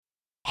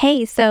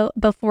Hey, so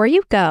before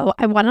you go,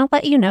 I want to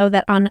let you know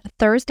that on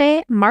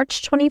Thursday,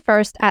 March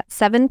 21st at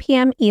 7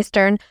 p.m.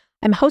 Eastern,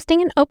 I'm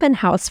hosting an open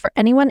house for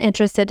anyone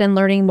interested in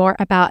learning more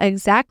about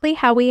exactly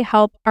how we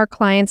help our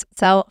clients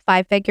sell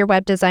five-figure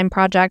web design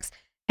projects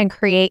and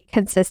create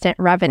consistent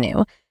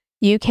revenue.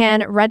 You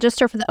can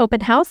register for the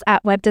open house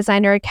at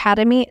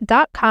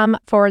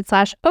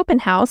webdesigneracademy.com/open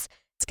house.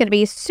 It's going to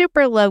be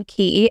super low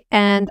key,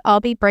 and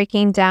I'll be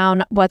breaking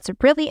down what's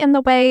really in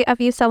the way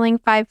of you selling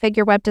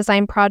five-figure web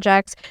design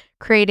projects,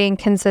 creating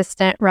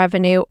consistent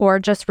revenue, or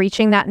just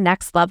reaching that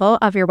next level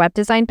of your web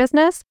design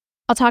business.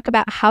 I'll talk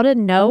about how to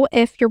know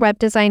if your web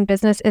design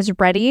business is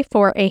ready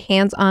for a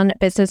hands-on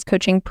business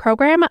coaching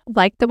program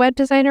like the Web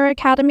Designer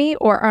Academy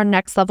or our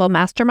Next Level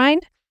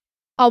Mastermind.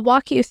 I'll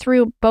walk you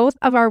through both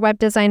of our Web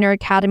Designer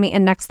Academy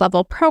and Next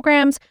Level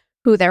programs,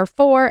 who they're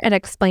for, and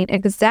explain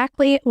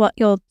exactly what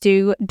you'll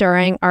do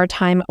during our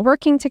time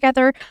working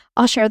together.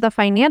 I'll share the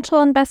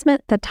financial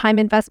investment, the time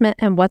investment,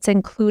 and what's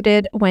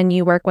included when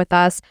you work with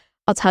us.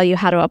 I'll tell you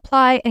how to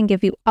apply and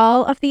give you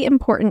all of the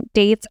important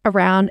dates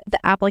around the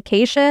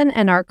application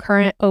and our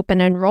current open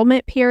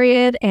enrollment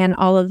period and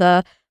all of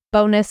the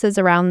bonuses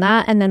around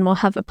that. And then we'll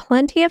have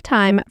plenty of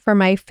time for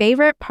my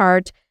favorite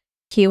part,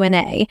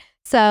 Q&A.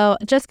 So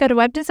just go to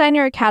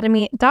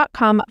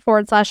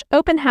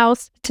webdesigneracademy.com/open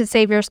house to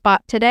save your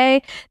spot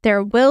today.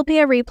 There will be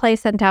a replay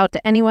sent out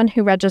to anyone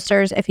who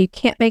registers if you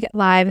can't make it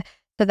live.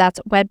 So that's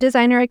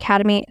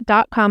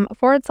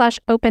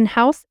webdesigneracademy.com/open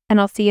house,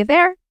 and I'll see you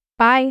there.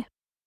 Bye.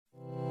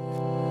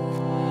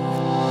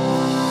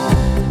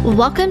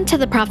 Welcome to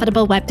The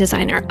Profitable Web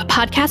Designer, a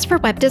podcast for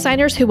web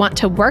designers who want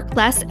to work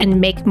less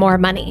and make more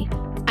money.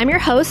 I'm your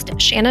host,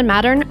 Shannon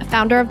Mattern,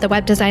 founder of the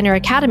Web Designer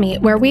Academy,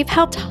 where we've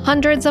helped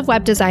hundreds of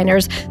web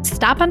designers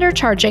stop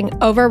undercharging,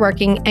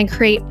 overworking, and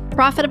create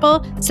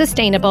profitable,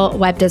 sustainable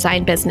web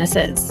design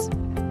businesses.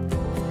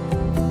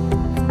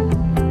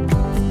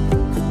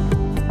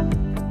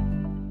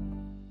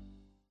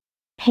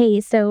 Hey,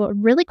 so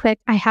really quick,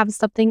 I have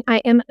something I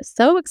am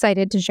so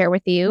excited to share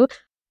with you.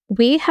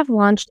 We have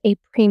launched a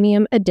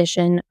premium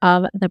edition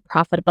of the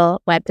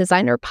Profitable Web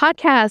Designer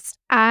podcast.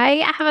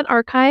 I have an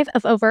archive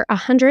of over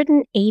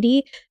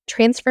 180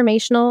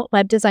 transformational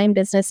web design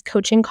business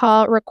coaching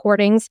call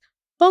recordings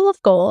full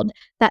of gold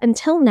that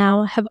until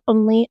now have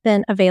only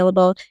been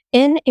available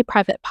in a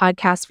private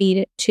podcast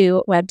feed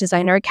to Web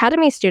Designer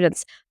Academy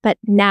students. But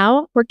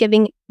now we're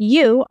giving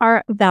you,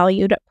 our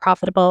valued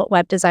Profitable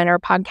Web Designer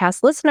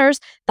podcast listeners,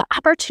 the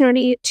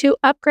opportunity to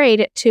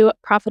upgrade to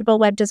Profitable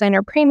Web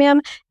Designer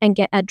Premium and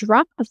get a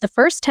drop of the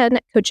first 10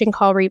 coaching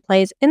call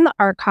replays in the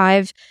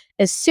archive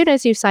as soon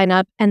as you sign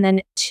up, and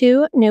then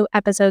 2 new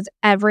episodes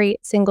every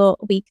single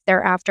week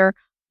thereafter,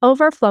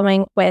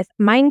 overflowing with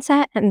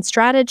mindset and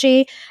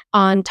strategy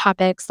on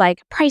topics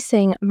like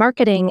pricing,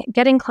 marketing,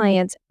 getting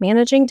clients,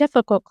 managing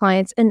difficult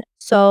clients, and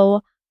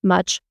so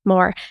much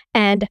more.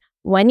 And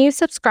when you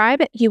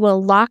subscribe, you will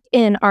lock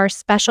in our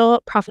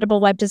special Profitable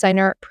Web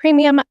Designer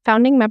Premium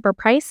founding member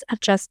price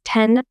of just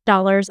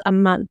 $10 a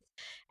month.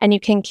 And you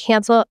can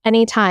cancel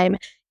anytime.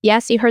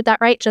 Yes, you heard that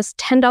right, just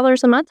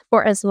 $10 a month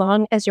for as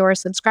long as you're a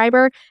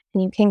subscriber,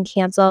 and you can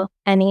cancel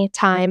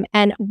anytime.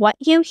 And what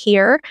you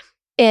hear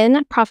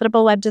in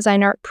Profitable Web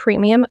Designer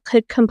Premium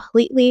could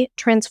completely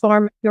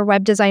transform your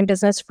web design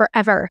business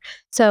forever.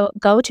 So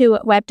go to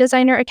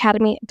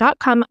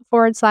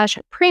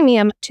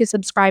webdesigneracademy.com/premium to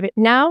subscribe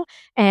now,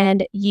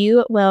 and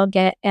you will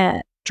get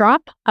a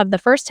drop of the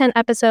first 10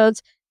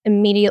 episodes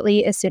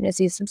immediately as soon as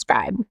you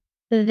subscribe.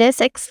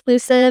 This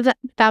exclusive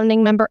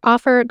founding member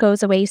offer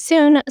goes away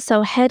soon,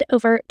 so head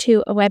over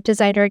to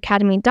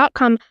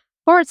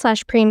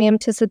webdesigneracademy.com/premium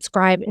to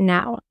subscribe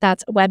now.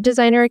 That's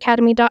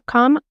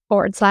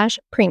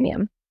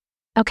webdesigneracademy.com/premium.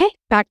 Okay,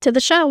 back to the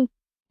show.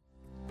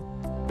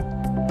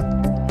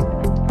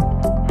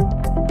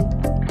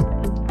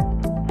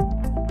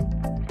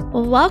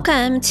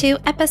 Welcome to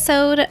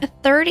episode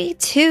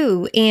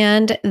 32,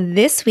 and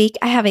this week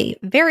I have a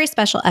very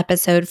special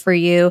episode for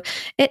you.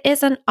 It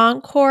is an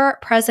encore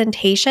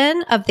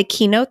presentation of the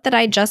keynote that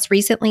I just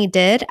recently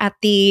did at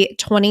the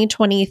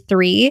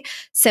 2023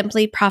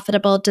 Simply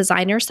Profitable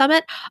Designer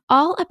Summit,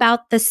 all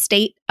about the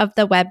state of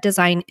the web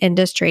design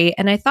industry.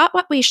 And I thought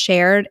what we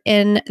shared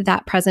in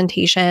that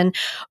presentation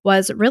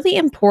was really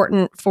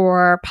important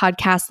for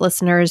podcast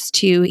listeners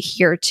to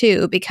hear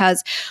too,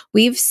 because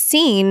we've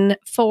seen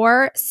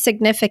 4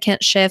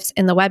 significant shifts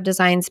in the web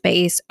design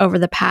space over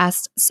the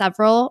past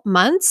several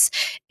months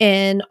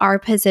in our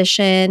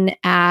position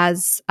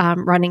as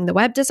running the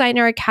Web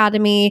Designer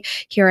Academy,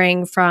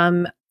 hearing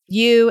from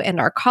you and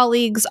our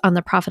colleagues on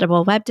the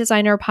Profitable Web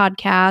Designer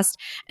podcast,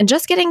 and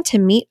just getting to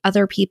meet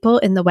other people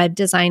in the web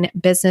design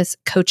business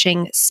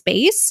coaching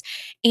space.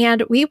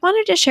 And we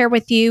wanted to share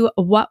with you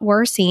what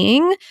we're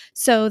seeing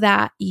so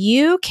that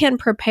you can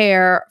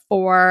prepare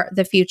for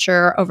the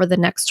future over the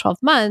next 12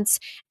 months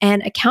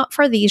and account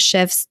for these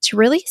shifts to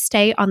really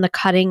stay on the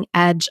cutting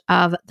edge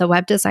of the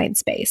web design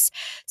space.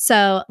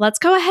 So let's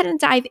go ahead and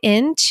dive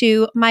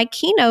into my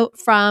keynote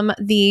from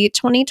the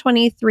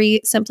 2023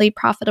 Simply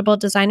Profitable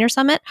Designer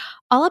Summit,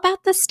 all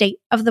about the state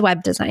of the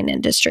web design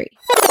industry.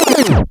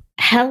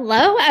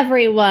 Hello,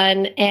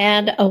 everyone,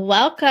 and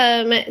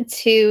welcome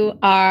to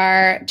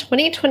our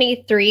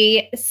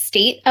 2023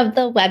 State of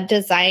the Web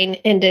Design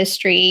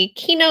Industry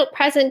keynote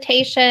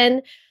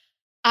presentation.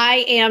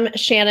 I am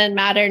Shannon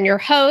Mattern, your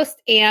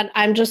host, and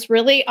I'm just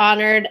really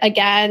honored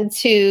again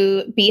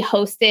to be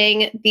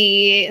hosting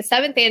the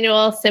 7th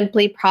annual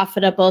Simply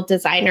Profitable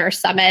Designer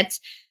Summit.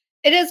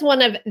 It is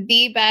one of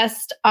the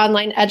best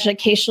online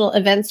educational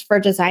events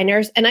for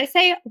designers. And I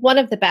say one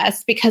of the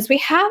best because we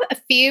have a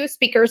few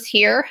speakers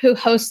here who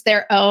host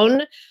their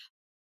own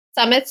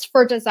summits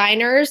for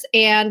designers,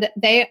 and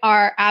they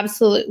are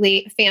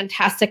absolutely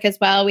fantastic as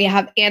well. We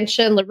have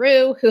Anshin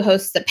LaRue, who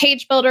hosts the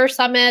Page Builder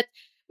Summit.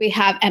 We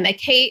have Emma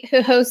Kate,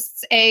 who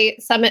hosts a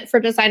summit for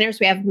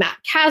designers. We have Matt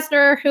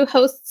Kasner, who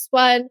hosts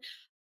one.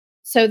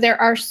 So there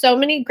are so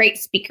many great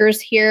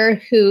speakers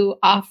here who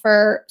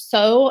offer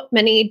so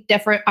many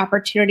different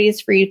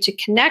opportunities for you to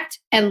connect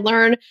and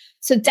learn.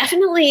 So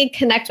definitely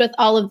connect with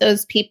all of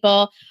those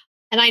people.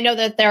 And I know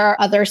that there are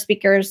other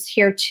speakers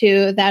here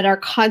too that are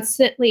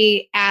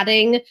constantly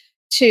adding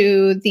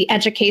to the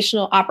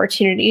educational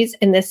opportunities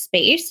in this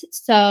space.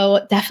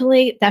 So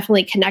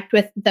definitely connect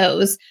with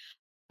those.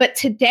 But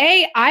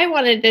today I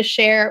wanted to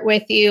share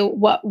with you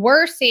what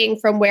we're seeing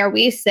from where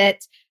we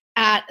sit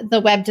at the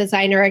Web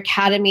Designer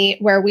Academy,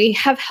 where we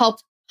have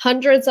helped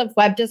hundreds of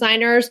web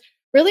designers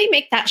really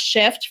make that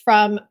shift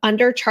from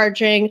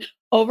undercharging,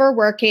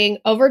 overworking,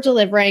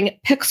 over-delivering,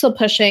 pixel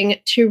pushing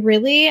to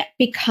really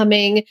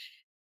becoming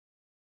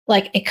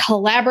like a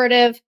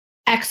collaborative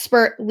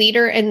expert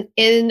leader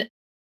in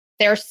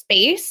their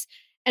space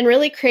and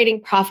really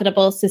creating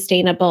profitable,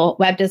 sustainable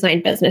web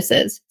design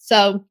businesses.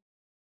 So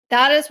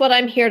that is what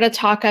I'm here to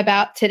talk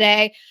about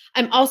today.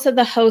 I'm also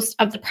the host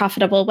of the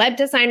Profitable Web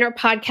Designer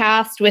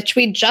podcast, which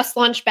we just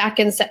launched back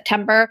in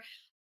September.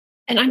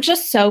 And I'm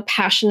just so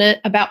passionate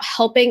about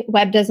helping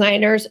web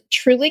designers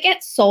truly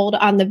get sold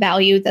on the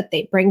value that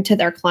they bring to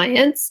their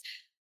clients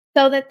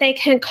so that they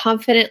can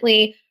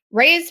confidently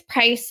raise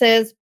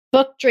prices,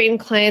 book dream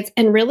clients,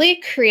 and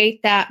really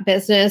create that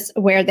business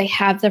where they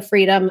have the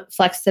freedom,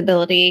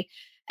 flexibility,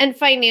 and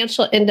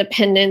financial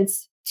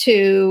independence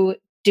to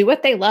do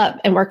what they love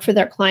and work for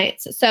their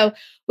clients. So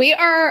we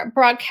are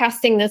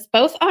broadcasting this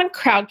both on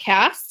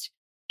Crowdcast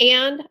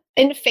and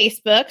in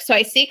Facebook. So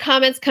I see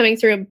comments coming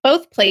through in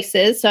both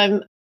places. So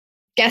I'm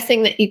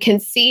guessing that you can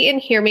see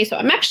and hear me. So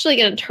I'm actually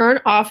going to turn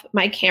off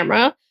my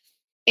camera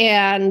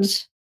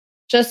and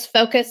just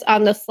focus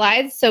on the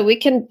slides. So we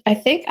can, I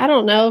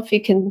don't know if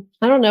you can,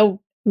 I don't know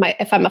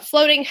if I'm a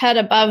floating head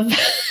above,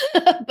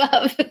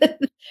 above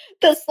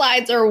the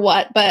slides or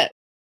what, but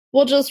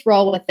we'll just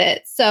roll with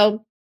it.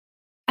 So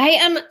I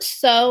am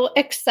so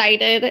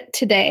excited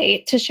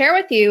today to share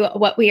with you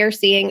what we are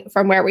seeing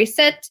from where we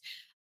sit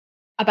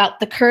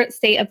about the current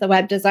state of the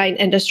web design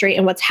industry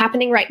and what's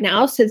happening right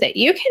now so that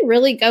you can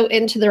really go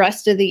into the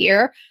rest of the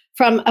year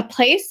from a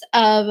place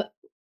of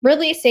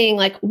really seeing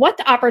like what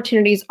the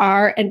opportunities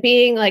are and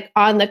being like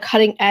on the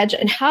cutting edge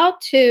and how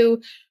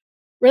to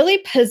really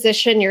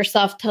position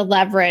yourself to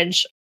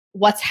leverage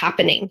what's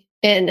happening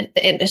in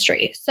the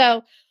industry.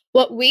 So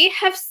what we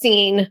have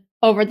seen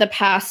over the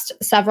past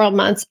several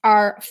months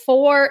are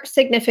 4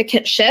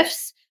 significant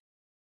shifts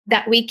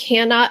that we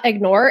cannot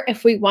ignore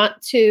if we want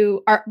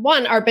to,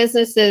 our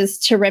businesses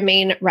to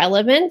remain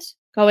relevant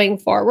going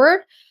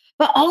forward,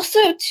 but also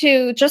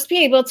to just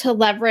be able to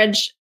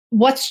leverage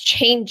what's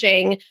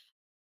changing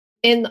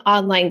in the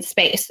online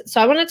space. So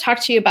I want to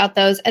talk to you about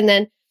those, and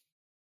then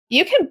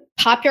you can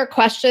pop your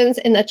questions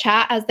in the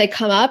chat as they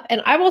come up,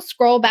 and I will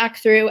scroll back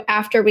through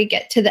after we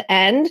get to the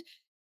end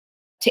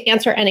to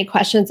answer any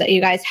questions that you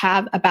guys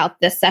have about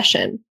this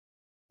session.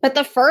 But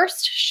the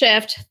first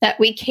shift that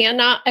we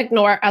cannot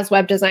ignore as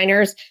web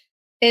designers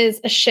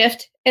is a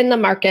shift in the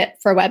market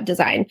for web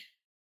design.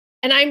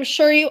 And I'm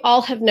sure you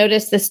all have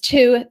noticed this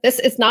too. This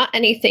is not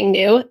anything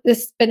new. This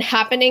has been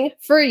happening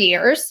for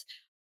years.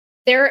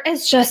 There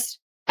is just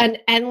an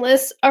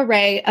endless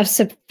array of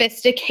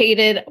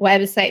sophisticated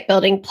website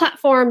building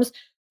platforms,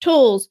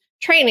 tools,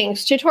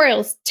 trainings,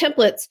 tutorials,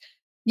 templates,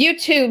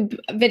 YouTube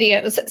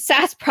videos,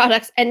 SaaS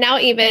products, and now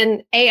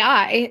even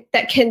AI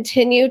that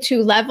continue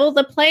to level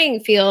the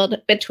playing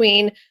field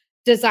between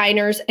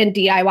designers and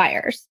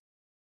DIYers.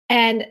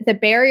 And the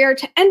barrier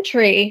to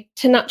entry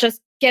to not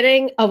just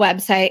getting a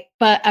website,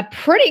 but a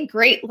pretty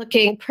great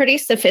looking, pretty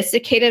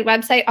sophisticated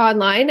website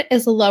online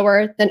is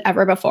lower than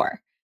ever before.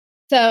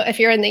 So if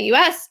you're in the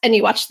US and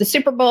you watch the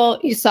Super Bowl,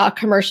 you saw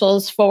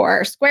commercials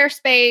for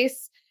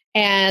Squarespace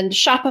and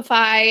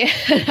Shopify.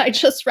 I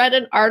just read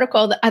an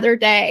article the other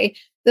day.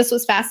 This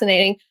was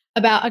fascinating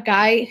about a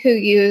guy who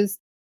used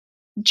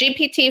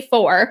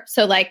GPT-4,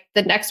 so like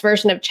the next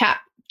version of Chat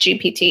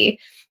GPT,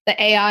 the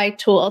AI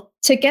tool,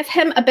 to give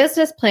him a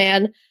business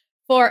plan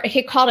for,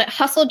 he called it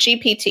Hustle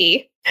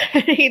GPT.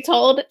 He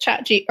told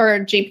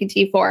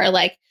GPT-4,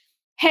 like,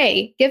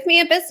 hey, give me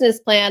a business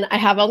plan. I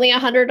have only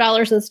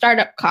 $100 in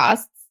startup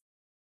costs.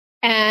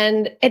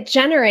 And it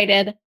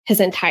generated his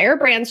entire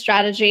brand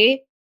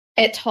strategy,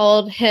 It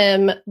told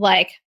him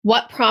like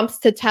what prompts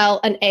to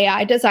tell an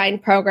AI design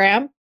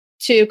program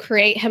to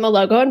create him a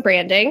logo and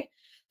branding.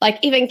 Like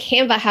even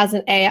Canva has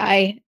an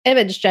AI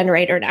image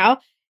generator now.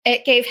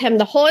 It gave him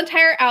the whole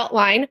entire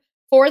outline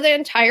for the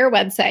entire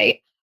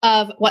website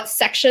of what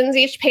sections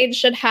each page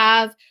should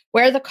have,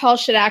 where the call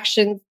should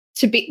action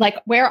to be, like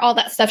where all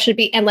that stuff should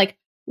be, and like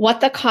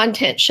what the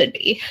content should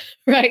be,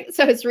 right?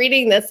 So I was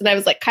reading this and I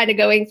was like kind of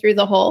going through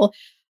the whole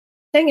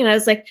thing and I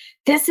was like,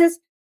 this is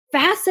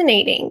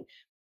fascinating.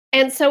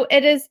 And so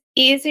it is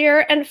easier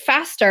and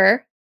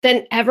faster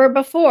than ever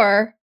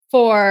before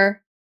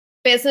for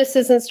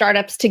businesses and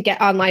startups to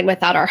get online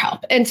without our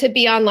help and to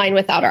be online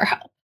without our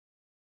help.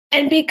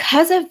 And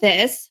because of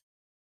this,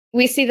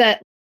 we see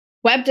that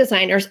web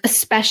designers,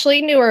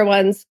 especially newer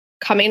ones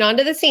coming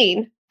onto the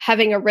scene,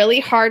 having a really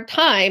hard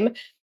time,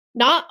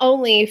 not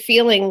only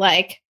feeling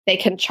like they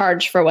can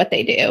charge for what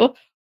they do,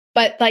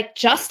 but like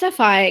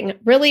justifying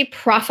really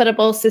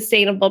profitable,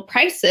 sustainable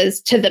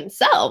prices to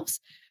themselves.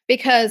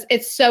 Because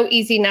it's so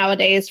easy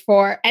nowadays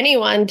for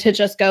anyone to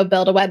just go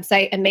build a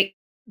website and make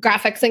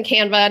graphics in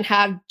Canva and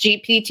have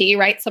GPT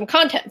write some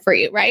content for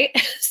you, right?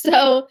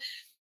 So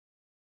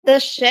the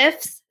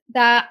shifts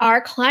that our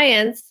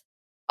clients,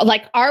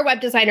 like our Web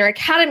Designer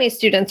Academy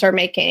students are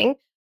making,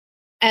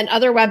 and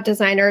other web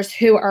designers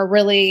who are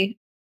really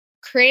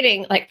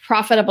creating like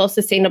profitable,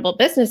 sustainable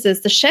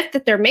businesses, the shift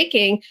that they're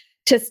making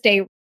to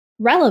stay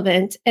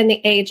relevant in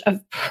the age of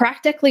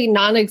practically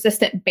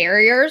non-existent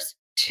barriers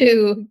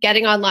to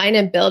getting online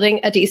and building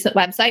a decent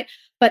website,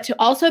 but to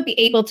also be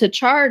able to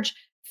charge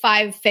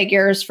 5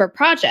 figures for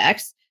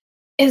projects,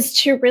 is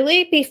to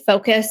really be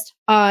focused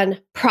on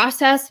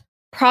process,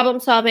 problem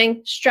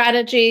solving,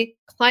 strategy,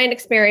 client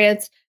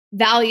experience,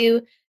 value,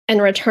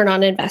 and return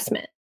on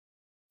investment.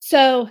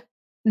 So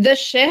the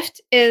shift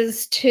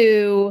is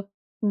to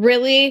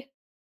really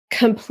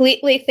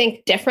completely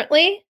think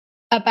differently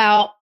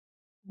about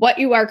what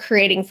you are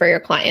creating for your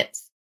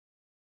clients.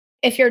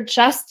 If you're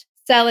just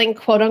selling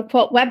quote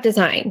unquote web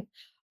design,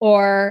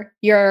 or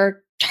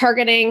you're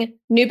targeting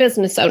new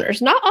business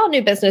owners, not all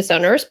new business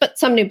owners, but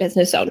some new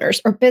business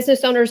owners or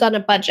business owners on a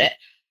budget,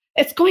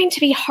 it's going to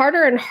be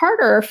harder and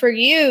harder for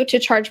you to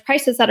charge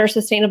prices that are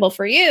sustainable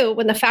for you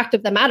when the fact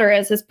of the matter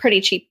is it's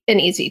pretty cheap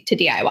and easy to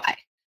DIY.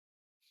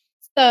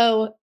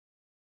 So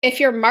if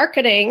you're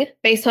marketing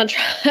based on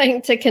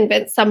trying to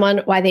convince someone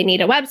why they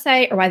need a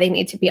website or why they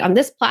need to be on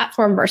this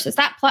platform versus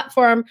that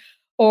platform,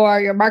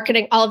 or you're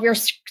marketing all of your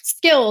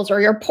skills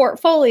or your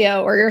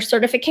portfolio or your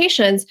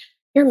certifications,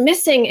 you're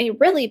missing a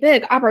really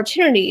big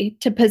opportunity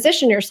to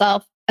position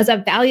yourself as a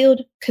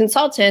valued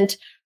consultant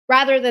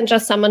rather than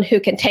just someone who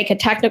can take a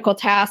technical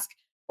task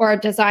or a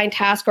design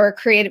task or a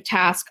creative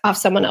task off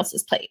someone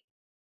else's plate.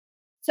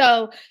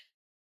 So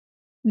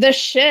the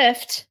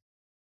shift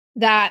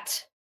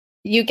that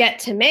you get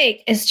to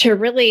make is to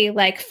really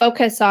like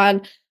focus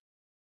on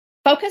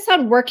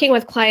working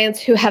with clients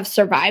who have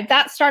survived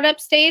that startup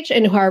stage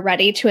and who are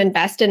ready to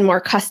invest in more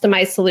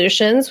customized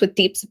solutions with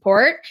deep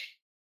support,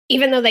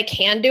 even though they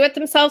can do it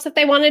themselves if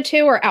they wanted to,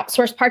 or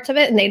outsource parts of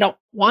it and they don't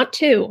want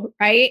to,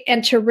 right?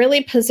 And to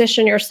really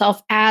position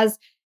yourself as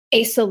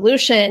a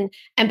solution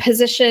and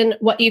position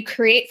what you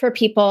create for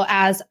people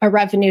as a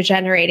revenue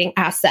generating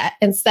asset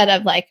instead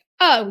of like,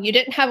 oh, you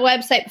didn't have a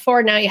website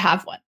before, now you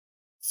have one.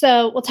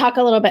 So we'll talk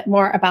a little bit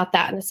more about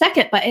that in a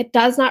second, but it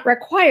does not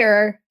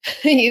require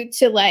you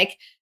to like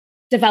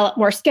develop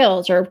more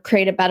skills or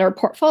create a better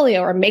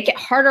portfolio or make it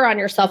harder on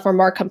yourself or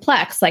more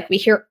complex. Like we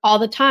hear all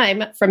the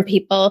time from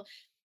people.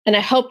 And I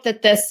hope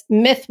that this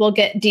myth will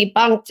get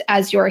debunked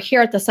as you're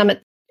here at the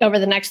summit over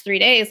the next 3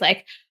 days.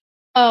 Like,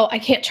 oh, I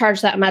can't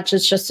charge that much.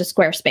 It's just a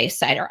Squarespace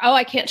site. Or, oh,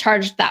 I can't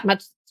charge that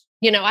much.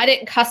 I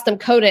didn't custom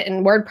code it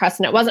in WordPress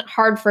and it wasn't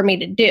hard for me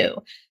to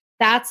do.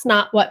 That's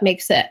not what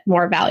makes it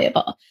more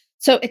valuable.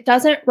 So it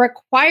doesn't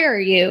require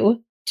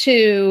you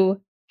to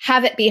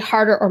have it be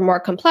harder or more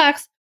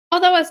complex.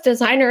 Although as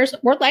designers,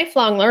 we're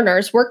lifelong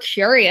learners. We're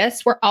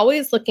curious. We're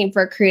always looking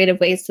for creative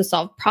ways to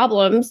solve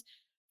problems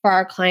for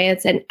our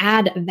clients and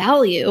add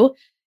value.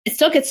 It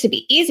still gets to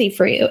be easy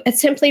for you. It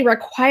simply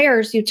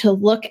requires you to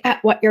look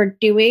at what you're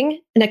doing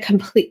in a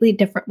completely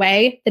different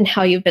way than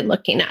how you've been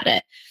looking at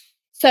it.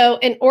 So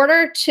in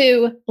order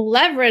to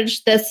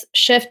leverage this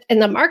shift in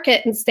the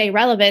market and stay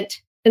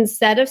relevant,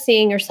 instead of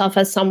seeing yourself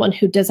as someone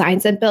who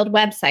designs and builds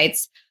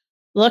websites,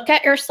 look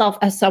at yourself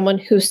as someone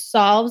who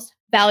solves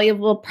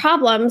valuable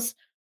problems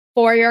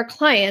for your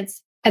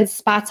clients and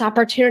spots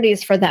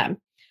opportunities for them,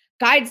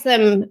 guides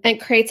them,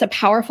 and creates a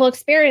powerful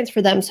experience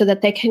for them so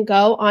that they can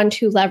go on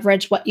to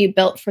leverage what you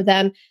built for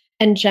them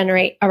and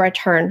generate a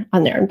return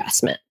on their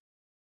investment.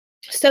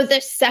 So the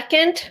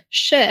second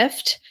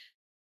shift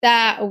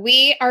that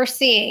we are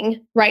seeing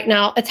right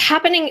now, it's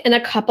happening in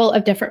a couple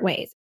of different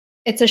ways.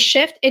 It's a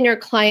shift in your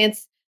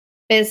client's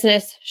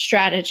business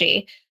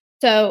strategy.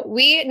 So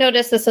we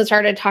noticed this and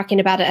started talking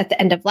about it at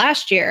the end of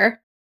last year,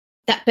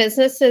 that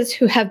businesses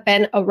who have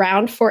been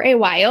around for a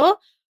while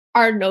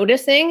are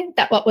noticing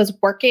that what was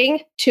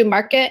working to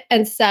market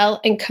and sell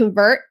and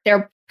convert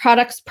their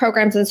products,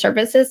 programs, and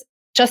services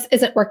just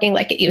isn't working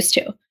like it used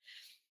to.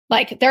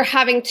 Like they're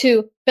having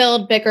to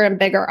build bigger and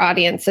bigger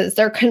audiences.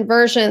 Their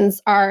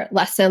conversions are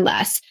less and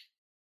less.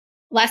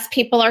 Less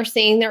people are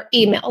seeing their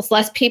emails.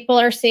 Less people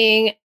are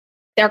seeing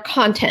their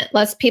content.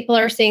 Less people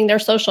are seeing their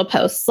social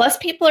posts. Less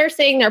people are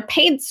seeing their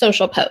paid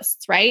social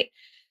posts, right?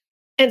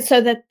 And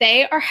so that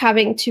they are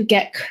having to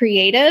get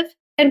creative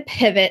and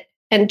pivot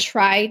and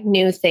try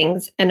new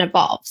things and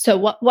evolve. So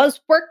what was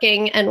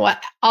working and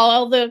what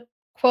all the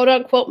quote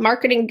unquote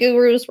marketing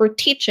gurus were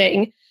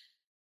teaching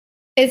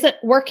isn't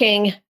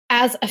working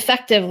as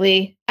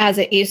effectively as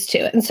it used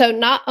to. And so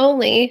not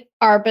only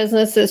are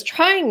businesses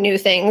trying new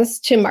things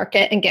to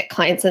market and get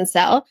clients and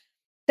sell,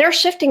 they're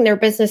shifting their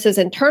businesses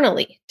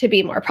internally to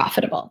be more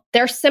profitable.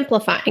 They're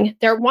simplifying.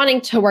 They're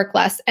wanting to work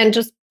less and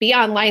just be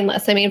online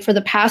less. I mean, for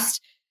the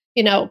past,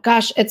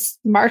 it's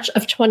March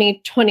of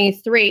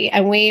 2023,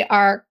 and we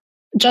are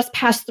just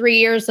past 3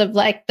 years of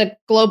like the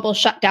global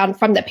shutdown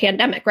from the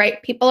pandemic,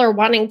 right? People are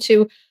wanting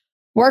to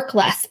work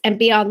less and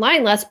be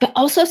online less, but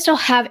also still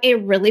have a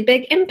really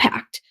big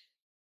impact.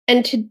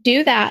 And to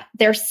do that,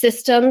 their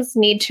systems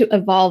need to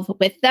evolve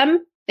with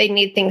them. They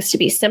need things to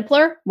be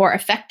simpler, more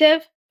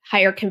effective,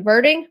 higher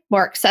converting,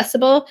 more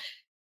accessible,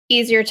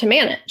 easier to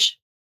manage.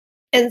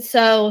 And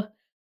so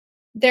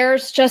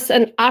there's just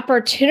an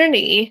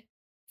opportunity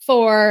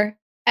for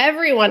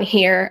everyone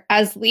here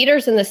as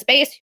leaders in the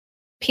space,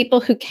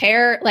 people who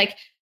care, like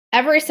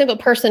every single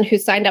person who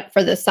signed up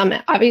for this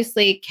summit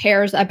obviously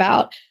cares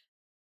about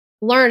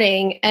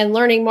learning and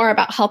learning more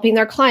about helping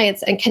their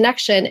clients and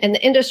connection in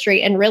the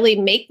industry and really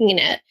making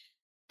it.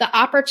 The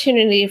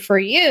opportunity for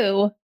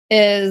you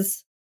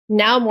is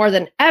now more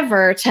than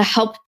ever to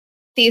help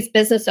these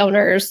business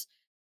owners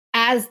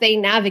as they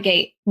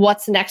navigate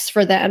what's next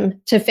for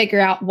them to figure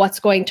out what's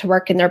going to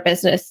work in their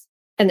business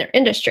and their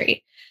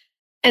industry.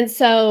 And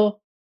so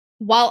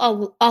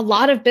while a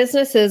lot of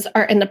businesses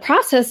are in the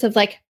process of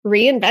like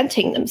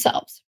reinventing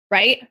themselves,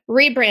 right?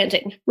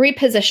 Rebranding,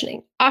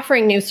 repositioning,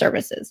 offering new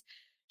services,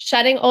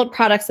 shedding old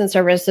products and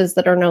services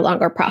that are no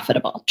longer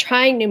profitable,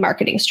 trying new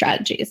marketing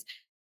strategies.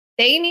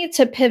 They need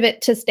to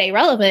pivot to stay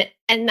relevant.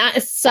 And that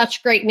is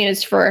such great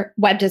news for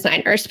web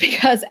designers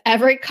because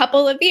every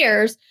couple of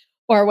years,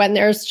 or when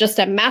there's just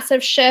a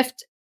massive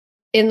shift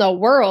in the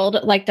world,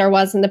 like there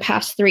was in the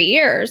past 3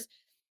 years,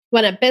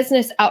 when a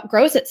business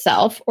outgrows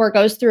itself or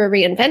goes through a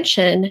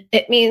reinvention,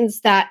 it means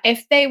that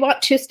if they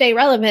want to stay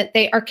relevant,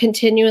 they are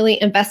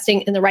continually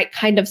investing in the right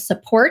kind of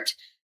support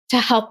to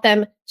help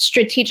them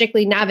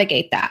strategically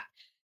navigate that,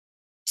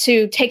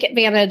 to take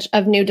advantage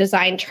of new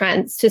design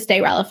trends to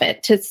stay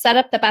relevant, to set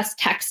up the best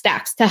tech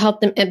stacks to help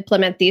them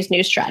implement these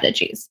new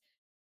strategies.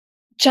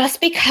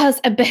 Just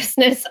because a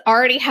business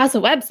already has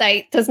a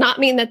website does not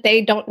mean that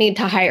they don't need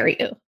to hire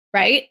you,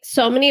 right?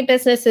 So many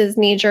businesses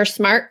need your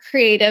smart,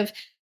 creative,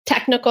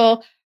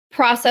 technical,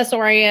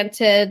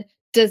 process-oriented,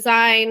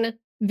 design,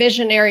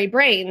 visionary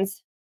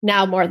brains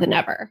now more than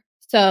ever.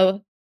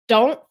 So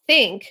don't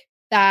think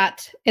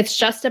that it's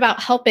just about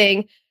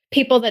helping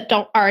people that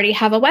don't already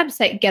have a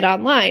website get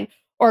online,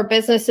 or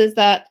businesses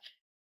that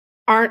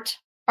aren't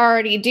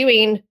already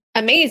doing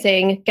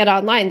amazing get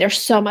online. There's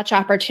so much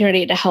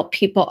opportunity to help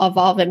people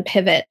evolve and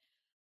pivot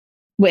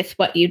with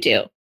what you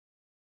do.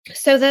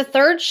 So the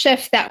third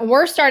shift that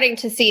we're starting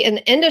to see in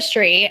the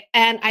industry,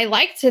 and I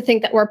like to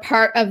think that we're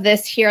part of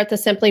this here at the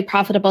Simply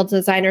Profitable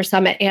Designer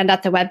Summit and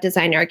at the Web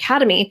Designer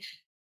Academy,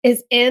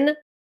 is in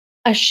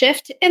a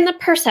shift in the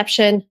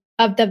perception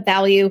of the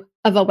value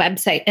of a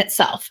website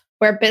itself,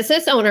 where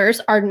business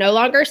owners are no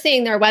longer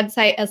seeing their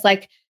website as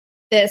like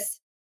this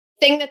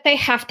thing that they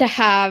have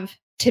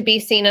to be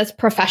seen as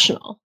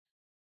professional.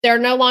 They're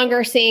no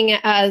longer seeing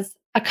it as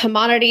a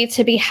commodity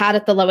to be had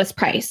at the lowest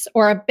price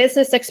or a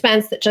business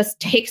expense that just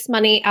takes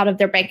money out of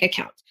their bank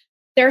account.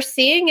 They're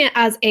seeing it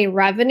as a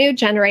revenue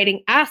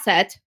generating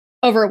asset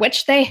over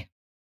which they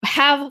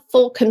have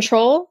full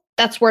control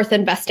that's worth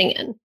investing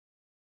in.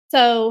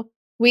 So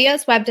we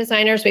as web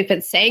designers, we've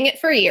been saying it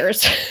for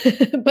years,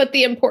 but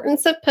the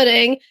importance of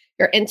putting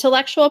your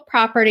intellectual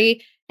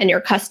property and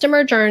your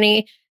customer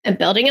journey and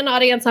building an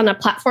audience on a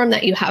platform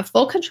that you have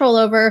full control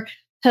over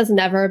has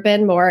never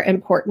been more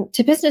important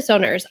to business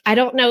owners. I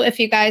don't know if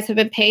you guys have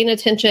been paying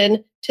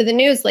attention to the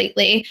news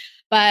lately,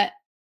 but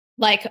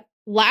like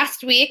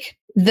last week,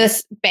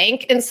 this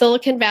bank in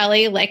Silicon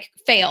Valley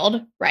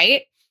failed,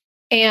 right?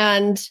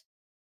 And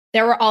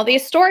there were all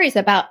these stories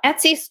about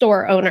Etsy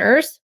store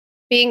owners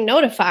being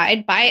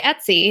notified by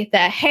Etsy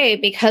that, hey,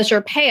 because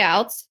your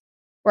payouts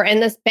were in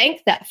this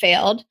bank that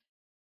failed,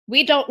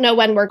 we don't know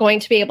when we're going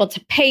to be able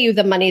to pay you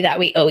the money that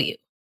we owe you.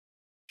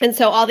 And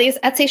so all these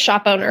Etsy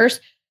shop owners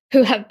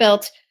who have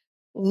built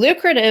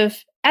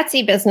lucrative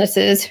Etsy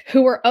businesses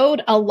who were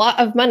owed a lot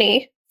of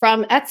money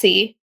from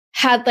Etsy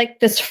had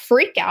this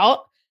freak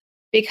out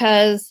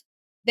because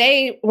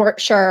they weren't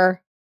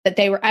sure that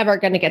they were ever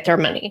going to get their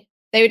money.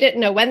 They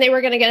didn't know when they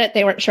were going to get it.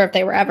 They weren't sure if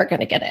they were ever going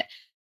to get it.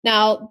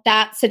 Now,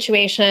 that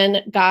situation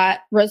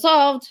got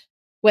resolved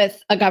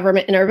with a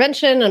government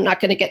intervention. I'm not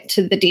going to get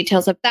to the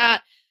details of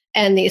that.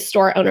 And these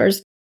store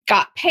owners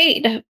got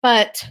paid.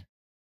 But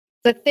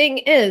the thing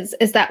is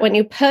that when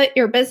you put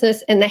your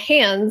business in the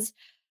hands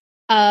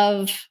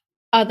of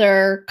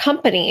other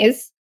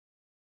companies.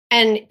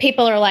 And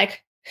people are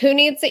like, who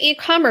needs the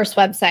e-commerce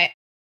website?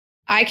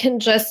 I can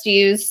just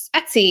use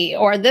Etsy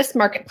or this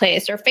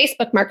marketplace or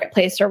Facebook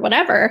marketplace or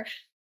whatever.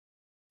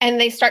 And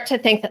they start to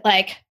think that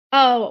like,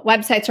 oh,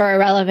 websites are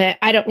irrelevant.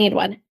 I don't need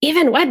one.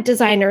 Even web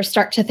designers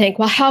start to think,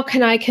 well, how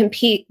can I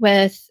compete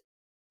with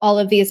all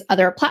of these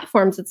other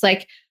platforms? It's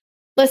like,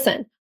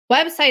 listen,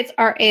 websites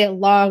are a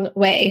long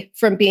way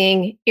from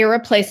being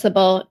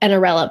irreplaceable and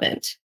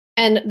irrelevant.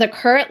 And the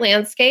current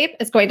landscape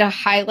is going to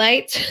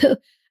highlight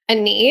a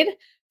need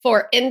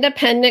for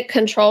independent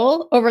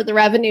control over the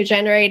revenue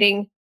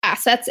generating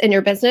assets in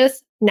your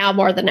business now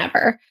more than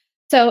ever.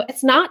 So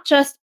it's not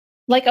just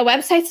like a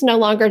website's no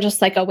longer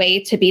just like a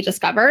way to be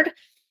discovered,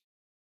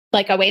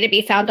 like a way to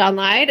be found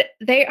online.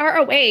 They are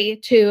a way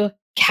to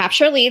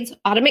capture leads,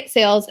 automate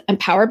sales,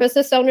 empower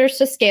business owners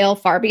to scale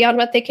far beyond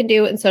what they can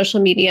do in social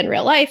media in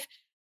real life.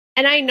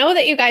 And I know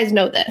that you guys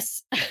know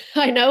this.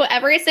 I know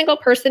every single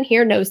person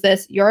here knows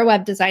this. You're a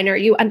web designer.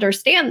 You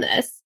understand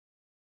this.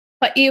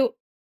 But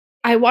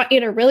I want you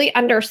to really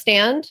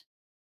understand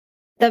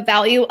the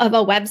value of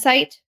a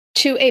website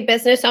to a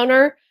business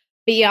owner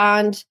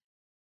beyond,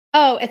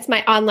 oh, it's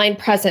my online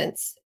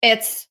presence.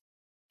 It's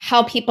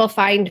how people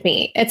find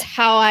me. It's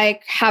how I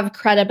have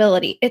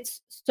credibility.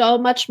 It's so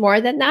much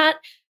more than that.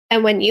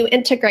 And when you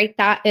integrate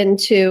that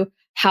into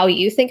how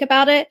you think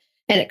about it,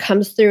 and it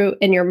comes through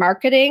in your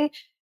marketing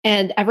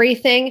and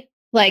everything,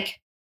 like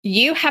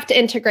you have to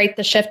integrate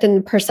the shift in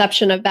the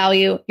perception of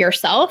value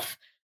yourself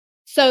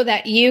so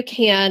that you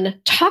can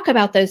talk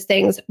about those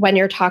things when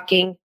you're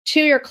talking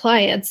to your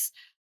clients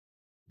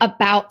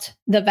about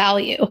the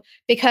value,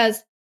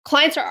 because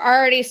clients are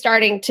already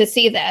starting to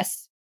see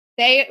this.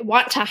 They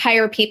want to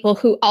hire people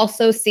who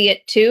also see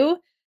it too,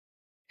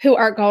 who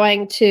are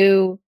going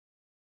to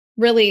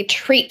really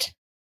treat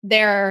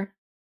their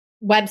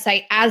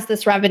website as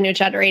this revenue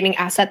generating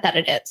asset that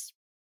it is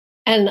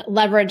and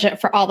leverage it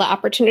for all the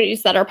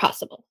opportunities that are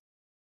possible.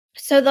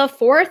 So the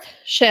fourth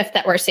shift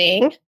that we're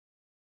seeing,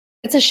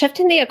 it's a shift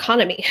in the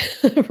economy,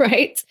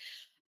 right?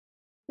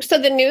 So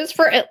the news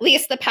for at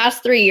least the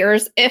past 3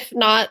 years, if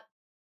not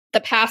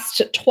the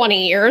past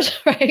 20 years,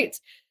 right,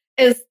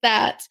 is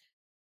that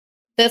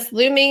this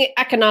looming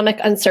economic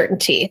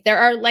uncertainty. There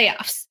are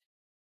layoffs.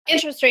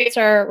 Interest rates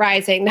are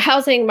rising. The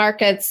housing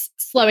market's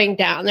slowing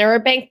down. There are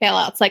bank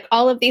bailouts, like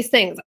all of these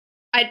things.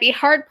 I'd be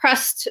hard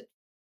pressed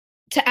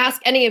to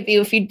ask any of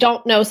you if you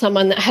don't know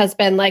someone that has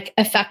been like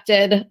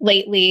affected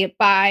lately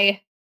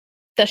by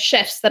the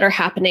shifts that are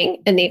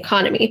happening in the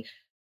economy.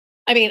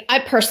 I mean, I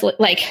personally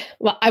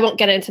I won't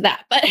get into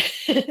that, but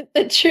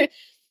the truth,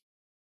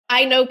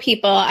 I know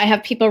people, I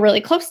have people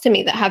really close to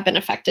me that have been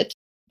affected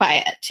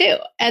by it too.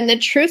 And the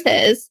truth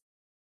is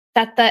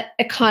that the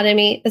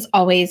economy is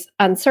always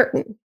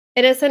uncertain.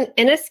 It is an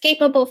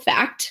inescapable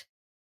fact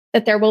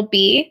that there will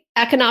be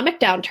economic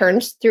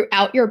downturns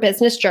throughout your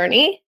business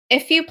journey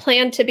if you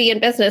plan to be in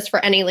business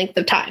for any length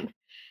of time.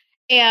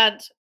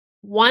 And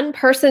one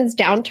person's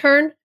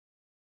downturn,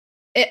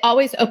 it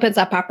always opens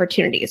up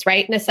opportunities,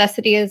 right?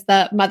 Necessity is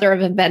the mother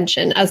of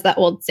invention, as that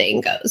old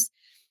saying goes.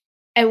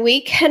 And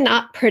we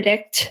cannot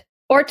predict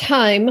or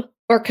time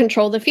or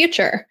control the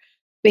future.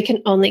 We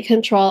can only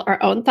control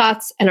our own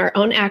thoughts and our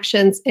own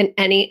actions in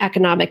any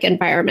economic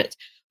environment.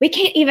 We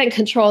can't even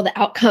control the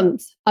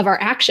outcomes of our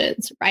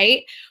actions,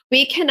 right?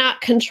 We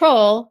cannot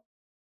control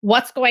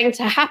what's going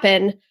to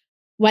happen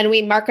when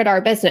we market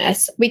our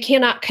business. We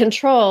cannot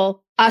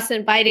control us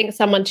inviting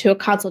someone to a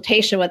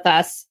consultation with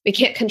us. We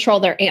can't control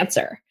their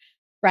answer,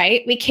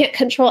 right? We can't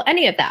control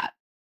any of that.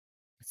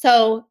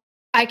 So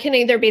I can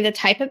either be the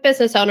type of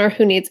business owner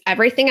who needs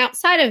everything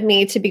outside of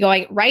me to be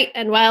going right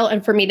and well,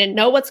 and for me to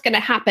know what's going to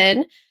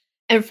happen,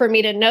 and for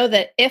me to know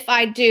that if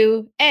I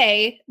do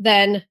A,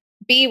 then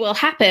B will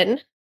happen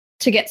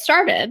to get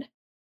started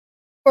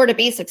or to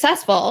be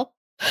successful,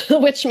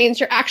 which means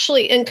you're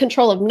actually in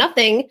control of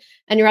nothing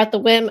and you're at the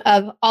whim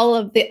of all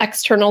of the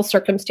external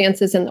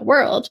circumstances in the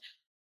world.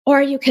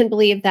 Or you can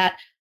believe that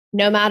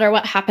no matter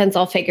what happens,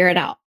 I'll figure it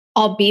out.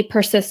 I'll be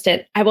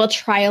persistent. I will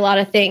try a lot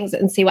of things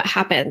and see what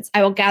happens.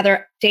 I will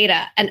gather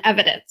data and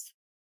evidence.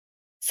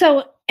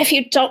 So if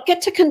you don't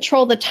get to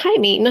control the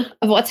timing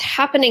of what's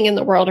happening in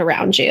the world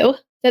around you,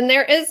 then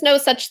there is no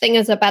such thing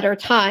as a better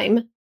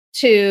time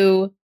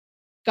to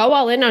go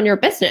all in on your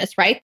business,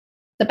 right?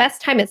 The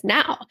best time is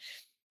now.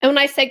 And when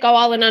I say go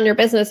all in on your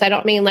business, I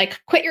don't mean like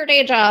quit your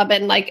day job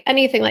and like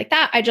anything like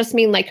that. I just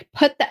mean like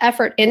put the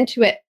effort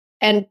into it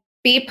and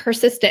be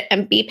persistent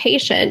and be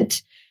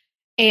patient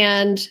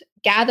and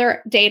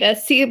gather data,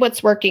 see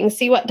what's working,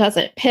 see what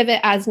doesn't, pivot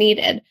as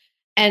needed,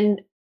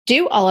 and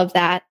do all of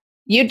that.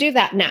 You do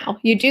that now.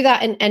 You do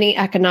that in any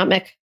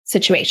economic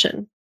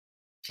situation.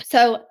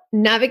 So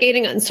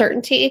navigating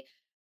uncertainty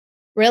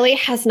really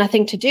has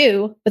nothing to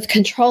do with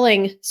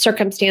controlling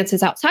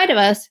circumstances outside of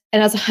us.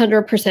 It has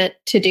 100%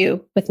 to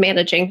do with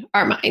managing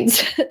our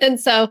minds. And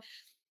so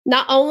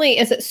not only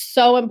is it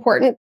so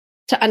important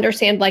to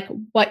understand like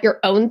what your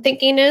own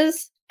thinking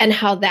is and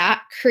how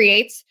that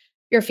creates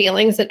your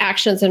feelings and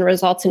actions and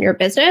results in your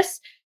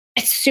business,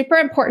 it's super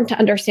important to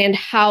understand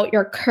how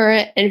your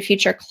current and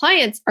future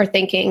clients are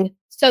thinking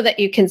so that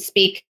you can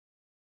speak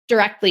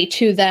directly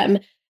to them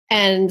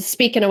and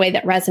speak in a way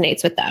that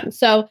resonates with them.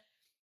 So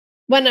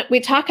when we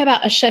talk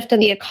about a shift in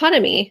the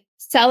economy,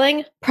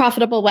 selling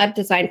profitable web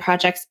design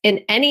projects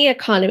in any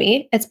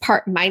economy, it's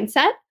part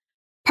mindset,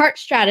 part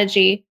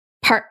strategy,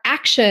 part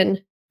action,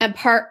 and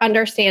part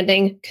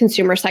understanding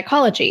consumer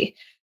psychology.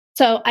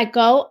 So I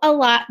go a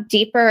lot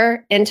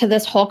deeper into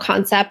this whole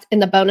concept in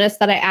the bonus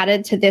that I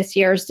added to this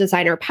year's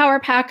Designer Power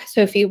Pack.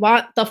 So if you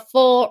want the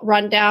full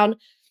rundown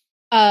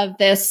of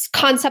this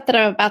concept that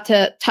I'm about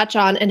to touch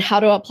on and how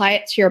to apply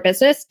it to your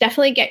business,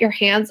 definitely get your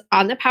hands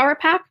on the Power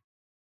Pack.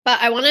 But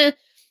I want to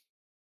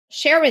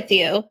share with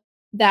you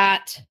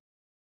that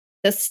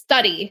the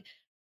study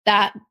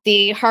that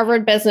the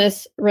Harvard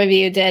Business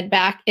Review did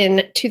back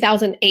in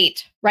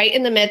 2008, right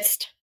in the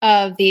midst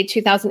of the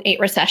 2008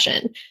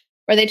 recession,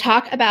 where they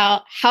talk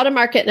about how to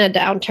market in a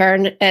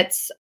downturn.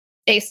 It's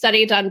a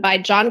study done by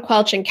John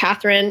Quelch and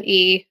Catherine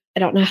I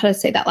don't know how to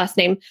say that last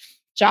name,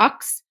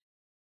 Jocks.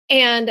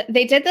 And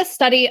they did this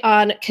study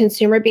on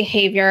consumer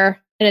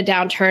behavior in a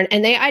downturn,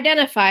 and they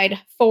identified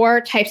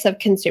 4 types of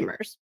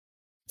consumers: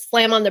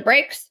 slam on the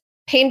brakes,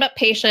 pain but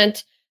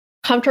patient,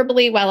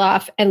 comfortably well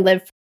off, and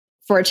live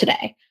for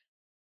today.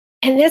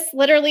 And this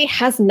literally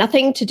has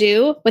nothing to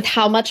do with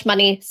how much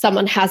money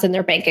someone has in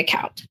their bank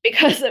account,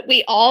 because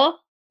we all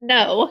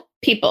know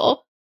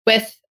people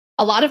with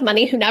a lot of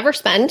money who never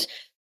spend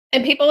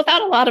and people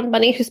without a lot of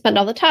money who spend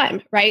all the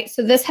time, right?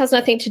 So this has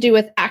nothing to do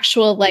with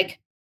actual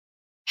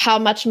how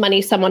much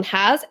money someone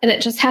has. And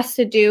it just has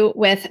to do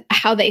with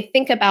how they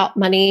think about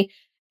money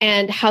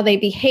and how they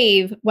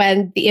behave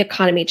when the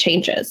economy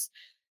changes.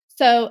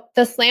 So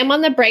the slam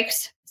on the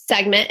brakes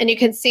segment, and you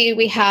can see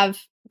we have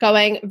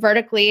going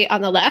vertically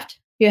on the left,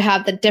 you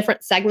have the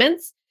different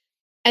segments.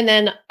 And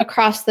then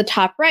across the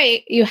top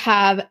right, you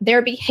have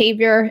their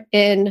behavior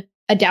in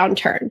a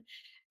downturn.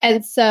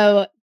 And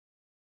so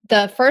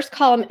the first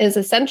column is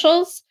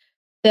essentials.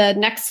 The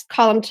next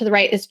column to the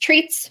right is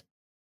treats.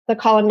 The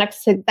column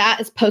next to that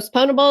is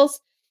postponables,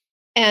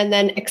 and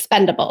then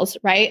expendables,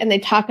 right? And they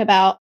talk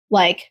about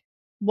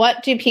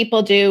what do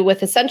people do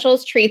with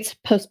essentials, treats,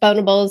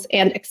 postponables,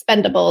 and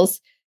expendables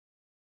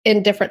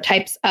in different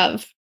types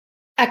of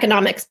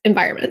economics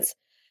environments.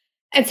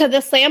 And so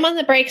the slam on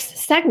the brakes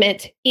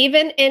segment,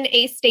 even in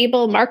a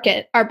stable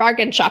market, are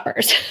bargain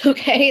shoppers,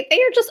 okay?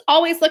 They are just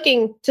always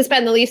looking to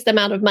spend the least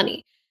amount of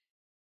money.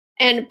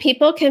 And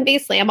people can be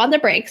slam on the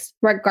brakes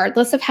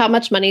regardless of how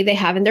much money they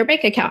have in their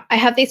bank account. I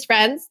have these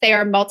friends, they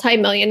are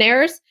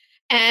multimillionaires,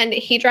 and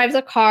he drives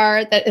a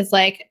car that is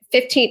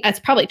 15, it's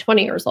probably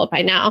 20 years old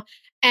by now.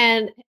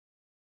 And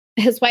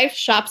his wife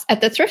shops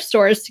at the thrift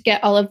stores to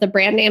get all of the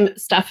brand name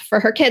stuff for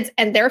her kids.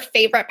 And their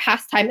favorite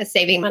pastime is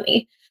saving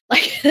money.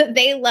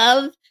 They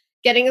love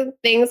getting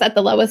things at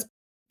the lowest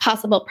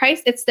possible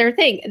price. It's their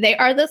thing. They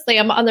are the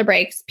slam on the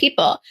brakes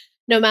people.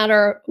 No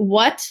matter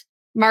what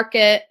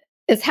market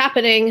is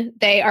happening,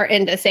 they are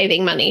into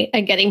saving money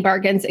and getting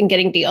bargains and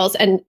getting deals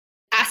and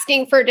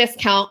asking for a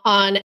discount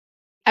on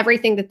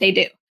everything that they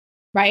do,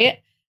 right?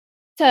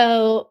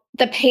 So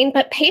the pain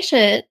but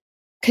patient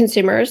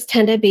consumers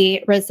tend to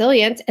be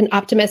resilient and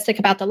optimistic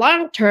about the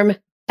long term,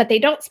 but they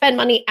don't spend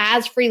money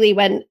as freely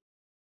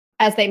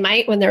as they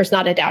might when there's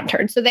not a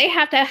downturn. So they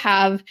have to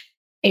have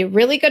a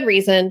really good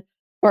reason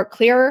or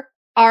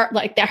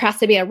there has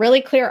to be a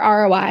really clear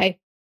ROI,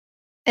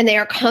 and they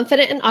are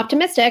confident and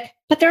optimistic,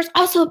 but there's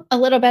also a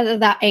little bit of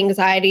that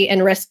anxiety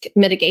and risk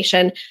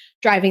mitigation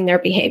driving their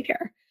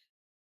behavior.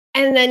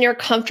 And then your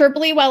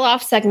comfortably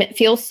well-off segment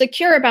feels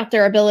secure about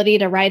their ability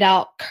to ride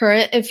out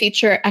current and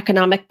future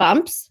economic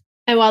bumps.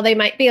 And while they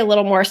might be a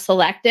little more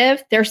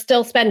selective, they're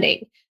still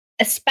spending,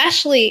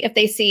 especially if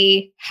they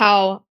see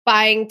how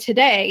buying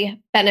today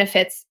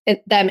benefits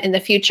them in the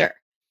future.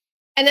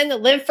 And then the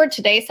live for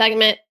today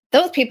segment,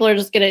 those people are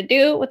just going to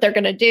do what they're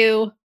going to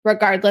do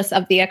regardless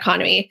of the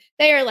economy.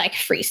 They are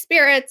free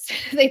spirits.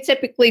 They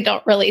typically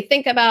don't really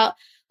think about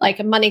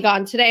money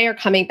gone today or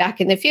coming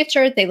back in the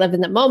future. They live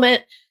in the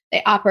moment.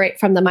 They operate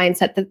from the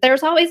mindset that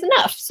there's always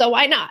enough. So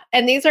why not?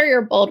 And these are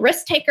your bold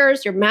risk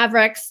takers, your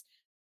mavericks.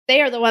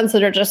 They are the ones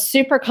that are just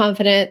super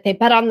confident. They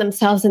bet on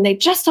themselves and they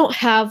just don't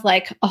have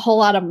a whole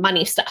lot of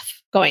money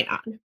stuff going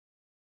on.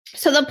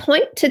 So the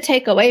point to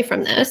take away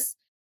from this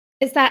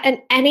is that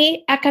in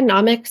any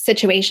economic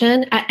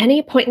situation, at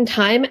any point in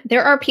time,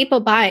 there are people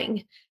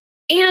buying.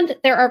 And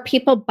there are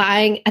people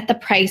buying at the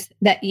price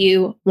that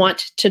you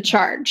want to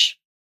charge.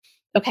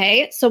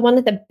 Okay, so one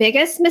of the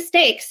biggest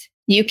mistakes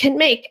you can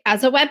make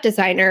as a web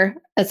designer,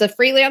 as a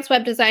freelance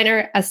web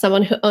designer, as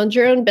someone who owns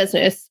your own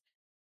business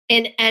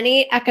in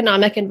any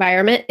economic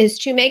environment is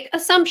to make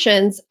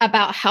assumptions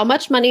about how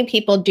much money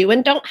people do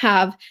and don't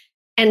have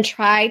and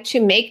try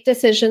to make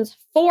decisions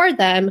for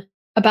them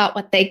about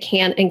what they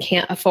can and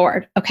can't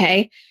afford.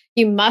 Okay,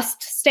 you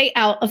must stay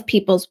out of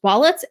people's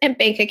wallets and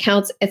bank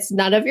accounts. It's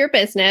none of your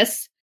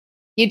business.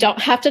 You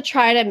don't have to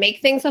try to make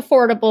things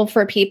affordable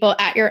for people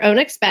at your own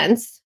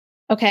expense.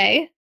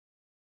 Okay.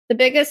 The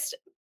biggest,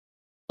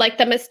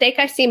 the mistake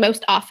I see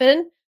most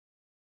often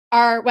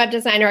our Web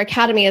Designer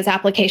Academy is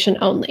application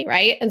only,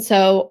 right? And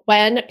so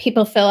when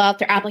people fill out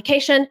their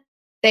application,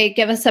 they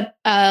give us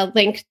a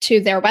link to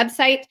their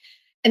website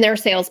and their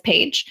sales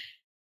page.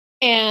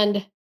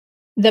 And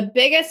the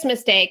biggest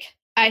mistake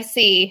I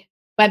see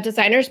web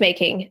designers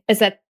making is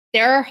that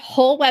their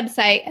whole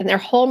website and their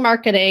whole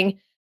marketing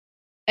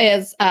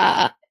is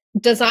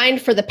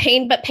designed for the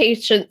pain but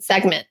patient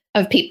segment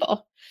of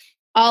people.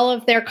 All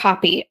of their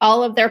copy,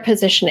 all of their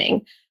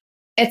positioning,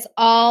 it's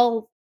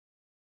all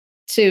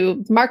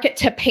to market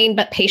to pain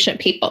but patient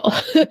people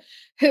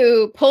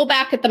who pull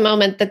back at the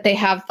moment that they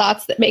have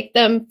thoughts that make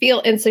them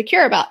feel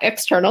insecure about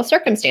external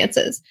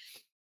circumstances.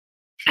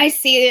 I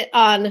see it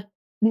on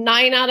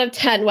 9 out of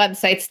 10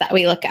 websites that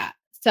we look at.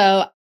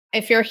 So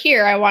if you're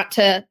here, I want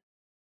to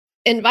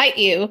invite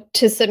you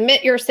to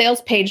submit your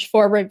sales page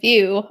for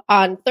review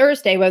on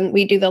Thursday when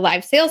we do the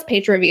live sales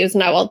page reviews.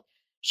 And I will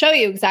show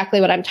you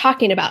exactly what I'm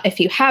talking about if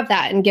you have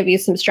that and give you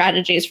some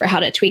strategies for how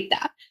to tweak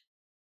that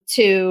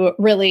to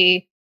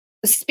really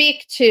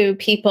speak to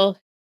people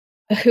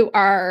who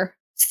are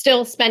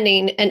still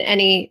spending in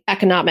any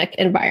economic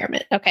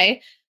environment.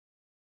 Okay.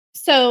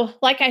 So,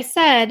 like I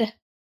said,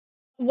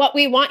 what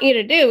we want you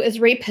to do is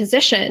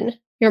reposition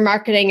your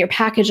marketing, your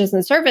packages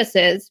and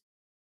services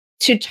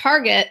to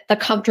target the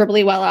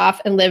comfortably well off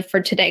and live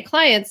for today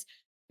clients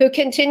who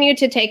continue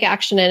to take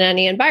action in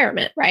any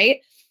environment,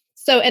 right?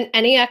 So in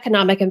any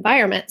economic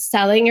environment,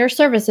 selling your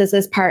services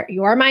is part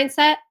your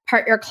mindset,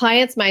 part your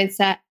client's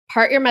mindset,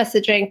 part your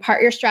messaging,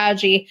 part your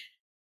strategy,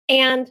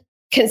 and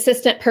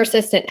consistent,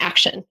 persistent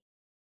action.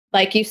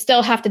 Like you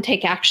still have to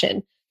take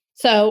action.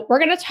 So we're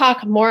going to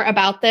talk more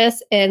about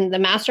this in the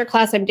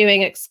masterclass I'm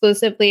doing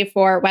exclusively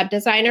for web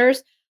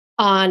designers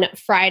on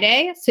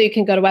Friday. So you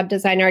can go to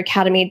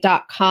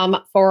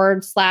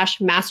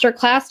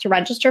webdesigneracademy.com/masterclass to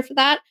register for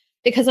that,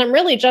 because I'm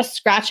really just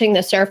scratching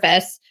the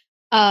surface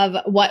of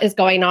what is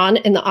going on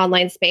in the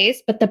online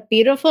space. But the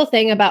beautiful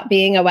thing about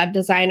being a web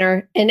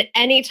designer in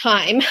any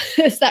time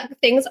is that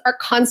things are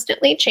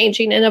constantly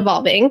changing and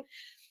evolving.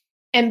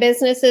 And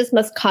businesses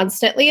must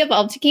constantly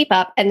evolve to keep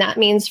up. And that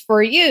means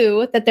for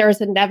you that there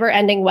is a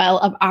never-ending well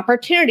of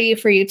opportunity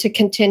for you to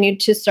continue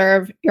to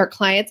serve your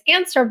clients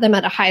and serve them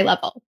at a high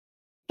level.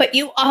 But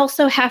you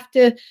also have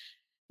a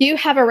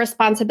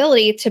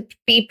responsibility to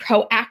be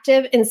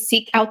proactive and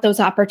seek out those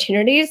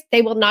opportunities.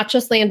 They will not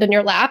just land in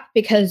your lap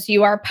because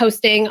you are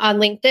posting on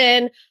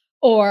LinkedIn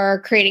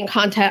or creating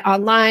content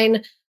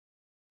online.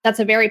 That's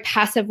a very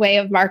passive way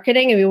of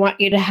marketing, and we want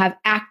you to have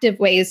active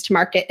ways to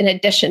market in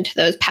addition to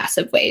those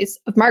passive ways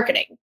of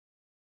marketing.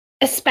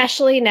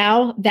 Especially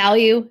now,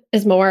 value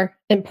is more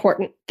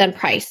important than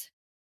price.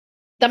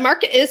 The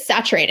market is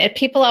saturated.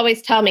 People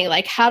always tell me,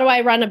 like, how do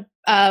I run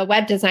a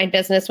web design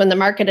business when the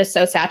market is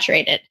so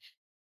saturated?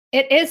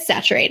 It is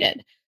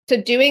saturated. So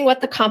doing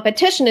what the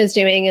competition is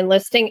doing and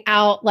listing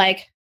out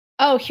like,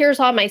 oh, here's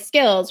all my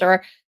skills,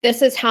 or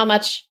this is how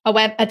much a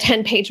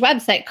 10-page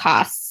website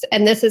costs,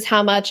 and this is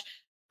how much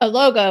a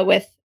logo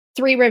with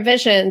 3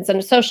 revisions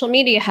and social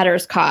media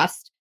headers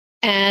cost,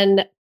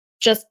 and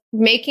just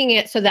making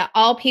it so that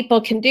all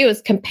people can do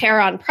is compare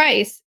on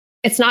price,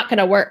 it's not going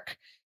to work.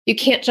 You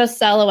can't just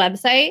sell a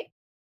website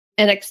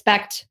and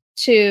expect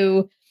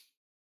to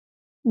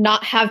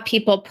not have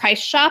people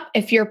price shop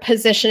if you're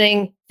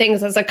positioning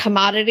things as a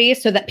commodity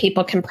so that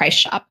people can price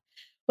shop.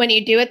 When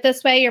you do it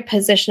this way, you're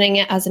positioning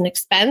it as an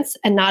expense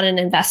and not an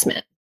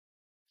investment.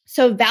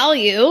 So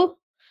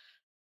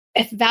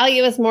if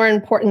value is more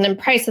important than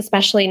price,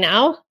 especially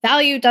now,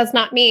 value does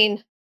not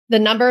mean the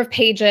number of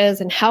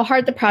pages and how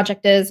hard the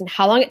project is and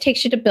how long it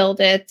takes you to build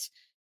it.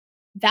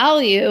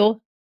 Value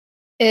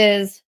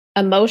is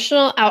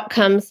emotional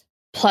outcomes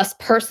plus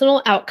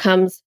personal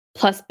outcomes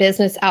plus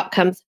business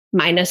outcomes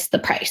minus the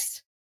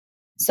price.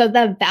 So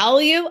the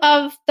value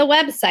of the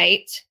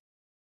website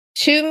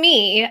to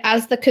me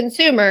as the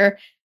consumer,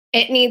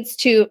 it needs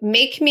to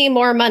make me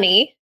more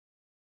money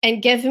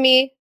and give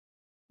me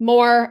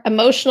more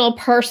emotional,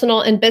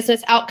 personal, and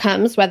business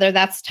outcomes, whether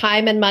that's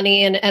time and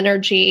money and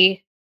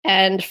energy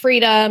and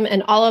freedom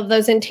and all of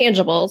those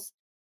intangibles.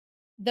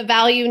 The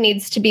value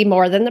needs to be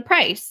more than the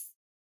price.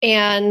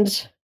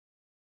 And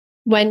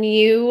when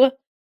you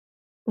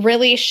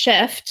really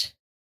shift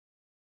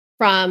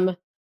from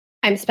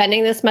I'm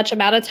spending this much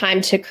amount of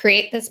time to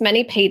create this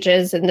many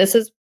pages, and this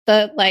is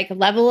the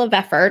level of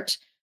effort,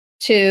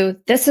 to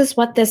this is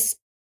what this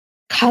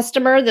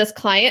customer, this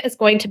client is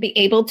going to be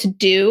able to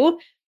do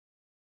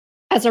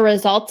as a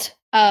result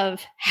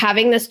of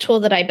having this tool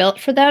that I built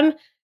for them,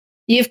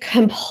 you've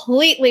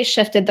completely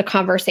shifted the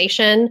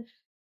conversation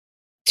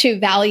to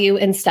value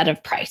instead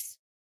of price.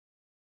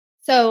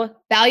 So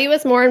value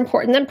is more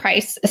important than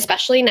price,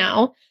 especially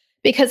now,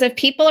 because if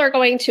people are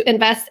going to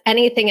invest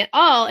anything at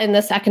all in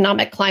this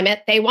economic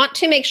climate, they want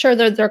to make sure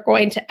that they're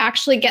going to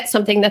actually get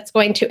something that's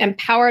going to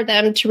empower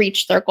them to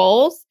reach their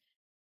goals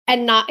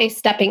and not a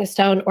stepping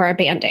stone or a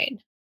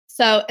Band-Aid.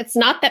 So it's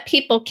not that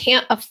people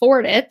can't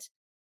afford it.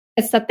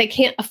 It's that they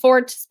can't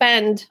afford to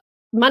spend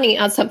money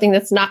on something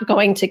that's not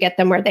going to get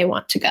them where they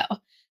want to go.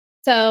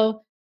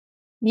 So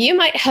you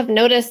might have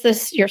noticed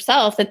this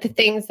yourself, that the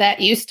things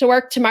that used to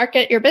work to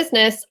market your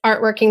business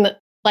aren't working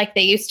like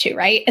they used to,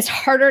 right? It's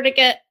harder to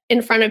get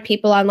in front of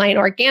people online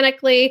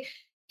organically,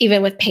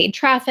 even with paid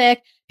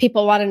traffic.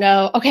 People want to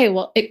know, okay,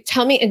 well,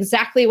 tell me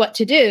exactly what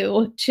to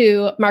do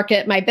to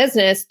market my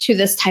business to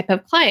this type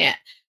of client.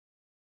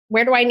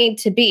 Where do I need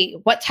to be?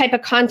 What type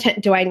of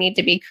content do I need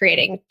to be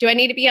creating? Do I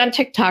need to be on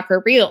TikTok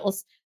or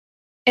Reels?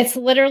 It's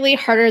literally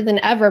harder than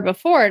ever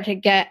before to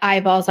get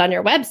eyeballs on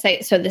your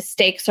website. So the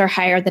stakes are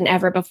higher than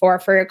ever before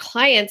for your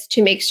clients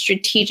to make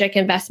strategic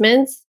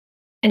investments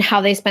in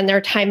how they spend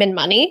their time and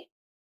money.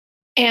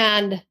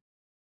 And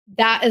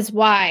that is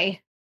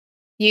why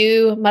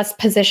you must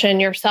position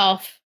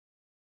yourself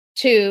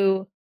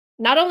to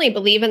not only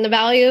believe in the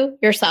value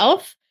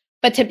yourself,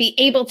 but to be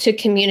able to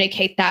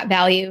communicate that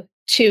value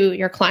to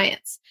your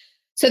clients.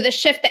 So the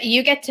shift that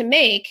you get to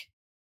make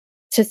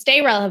to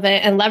stay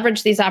relevant and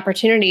leverage these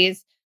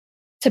opportunities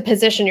to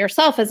position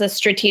yourself as a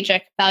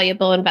strategic,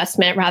 valuable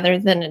investment rather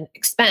than an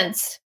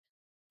expense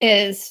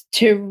is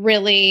to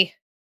really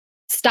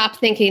stop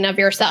thinking of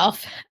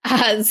yourself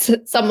as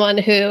someone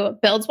who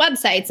builds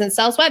websites and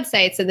sells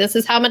websites, and this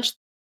is how much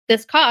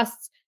this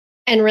costs,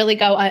 and really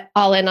go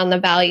all in on the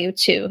value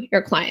to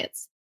your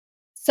clients.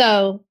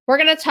 So we're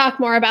going to talk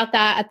more about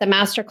that at the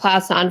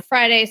masterclass on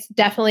Friday. So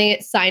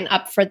definitely sign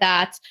up for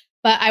that.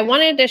 But I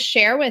wanted to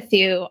share with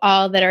you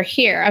all that are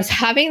here. I was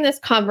having this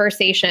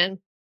conversation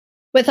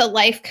with a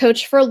life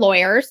coach for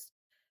lawyers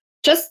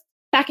just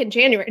back in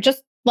January,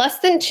 just less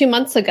than 2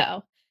 months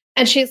ago.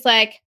 And she's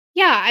like,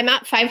 yeah, I'm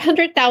at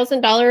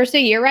 $500,000 a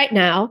year right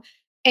now.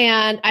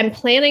 And I'm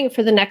planning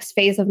for the next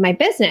phase of my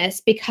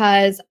business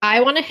because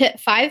I want to hit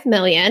 5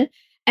 million.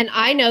 And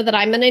I know that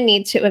I'm going to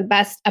need to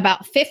invest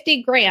about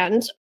 50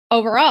 grand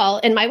overall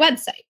in my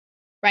website,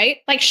 right?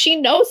 Like she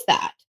knows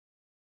that.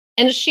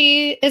 And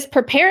she is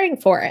preparing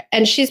for it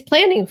and she's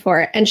planning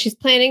for it and she's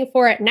planning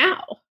for it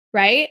now,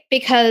 right?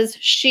 Because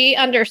she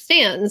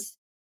understands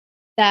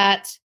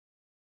that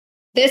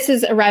this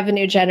is a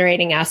revenue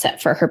generating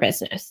asset for her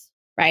business,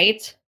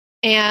 right?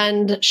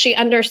 And she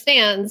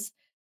understands,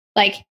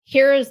 like,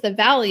 here is the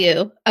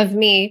value of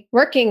me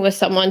working with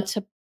someone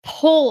to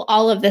pull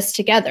all of this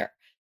together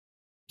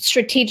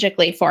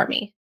strategically for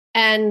me.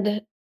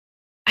 And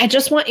I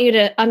just want you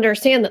to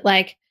understand that,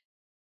 like,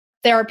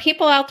 there are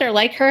people out there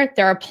like her.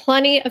 There are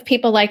plenty of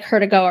people like her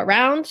to go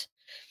around.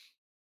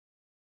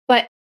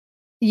 But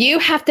you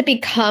have to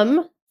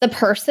become the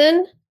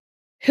person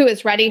who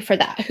is ready for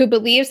that, who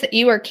believes that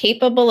you are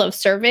capable of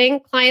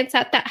serving clients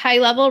at that high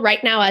level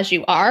right now as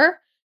you are.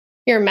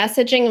 Your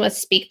messaging must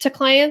speak to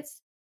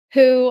clients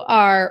who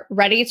are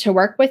ready to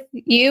work with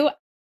you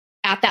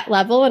at that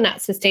level and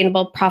at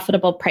sustainable,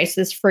 profitable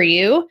prices for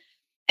you.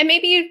 And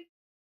maybe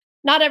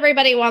not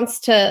everybody wants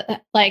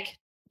to like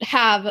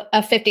have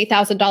a $50,000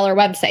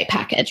 website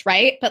package,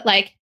 right? But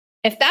like,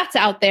 if that's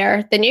out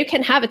there, then you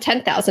can have a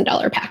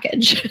 $10,000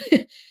 package.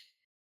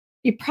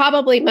 You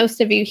probably,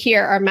 most of you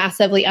here are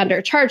massively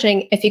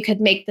undercharging if you could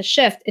make the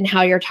shift in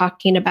how you're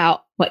talking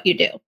about what you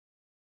do.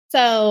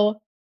 So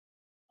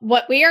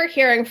what we are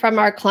hearing from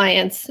our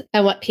clients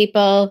and what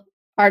people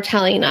are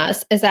telling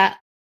us is that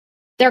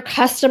their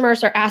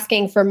customers are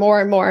asking for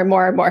more and more and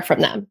more and more from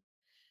them.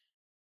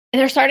 And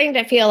they're starting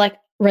to feel like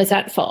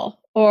resentful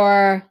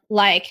or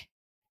like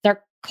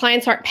their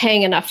clients aren't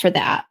paying enough for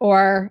that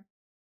or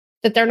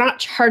that they're not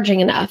charging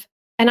enough.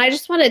 And I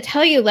just want to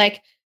tell you,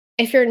 like,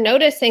 if you're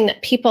noticing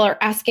that people are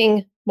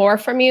asking more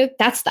from you,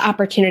 that's the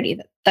opportunity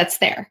that's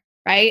there,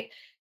 right?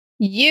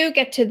 You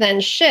get to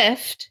then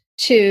shift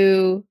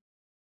to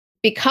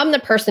become the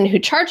person who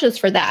charges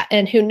for that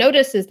and who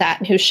notices that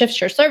and who shifts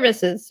your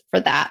services for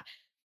that,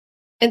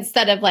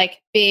 instead of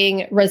like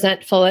being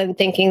resentful and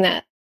thinking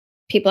that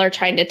people are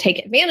trying to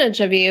take advantage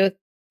of you.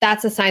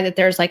 That's a sign that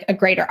there's like a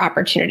greater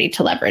opportunity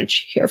to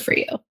leverage here for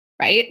you,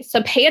 right?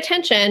 So pay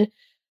attention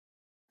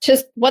to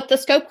what the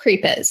scope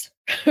creep is,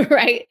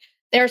 right?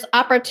 There's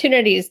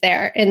opportunities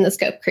there in the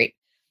scope creep.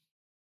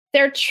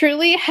 There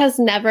truly has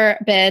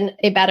never been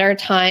a better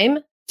time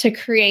to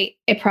create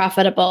a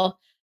profitable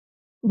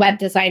web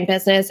design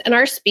business. And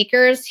our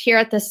speakers here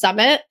at the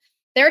summit,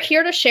 they're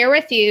here to share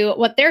with you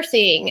what they're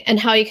seeing and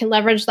how you can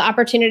leverage the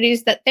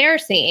opportunities that they're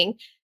seeing.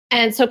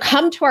 And so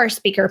come to our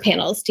speaker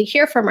panels to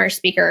hear from our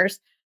speakers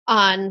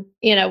on,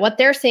 what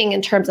they're seeing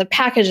in terms of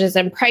packages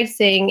and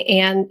pricing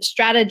and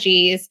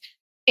strategies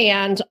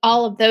and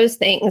all of those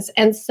things.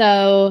 And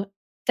so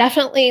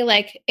definitely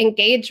like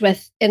engage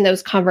in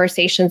those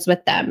conversations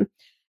with them.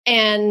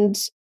 And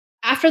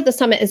after the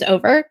summit is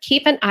over,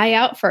 keep an eye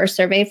out for a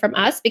survey from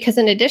us, because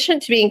in addition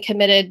to being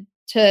committed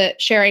to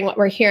sharing what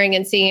we're hearing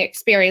and seeing,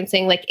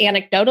 experiencing like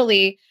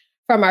anecdotally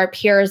from our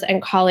peers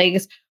and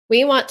colleagues,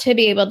 we want to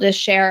be able to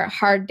share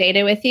hard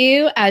data with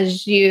you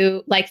as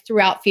you like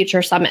throughout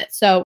future summits.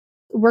 So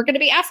we're going to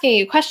be asking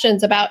you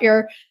questions about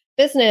your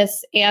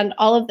business and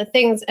all of the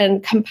things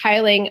and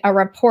compiling a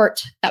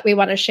report that we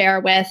want to share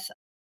with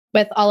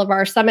all of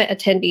our summit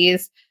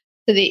attendees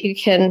so that you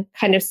can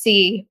kind of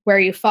see where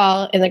you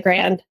fall in the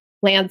grand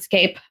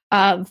landscape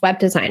of web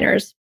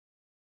designers.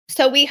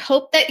 So we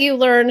hope that you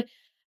learn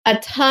a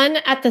ton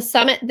at the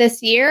summit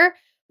this year.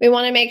 We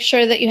want to make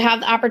sure that you have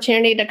the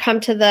opportunity to come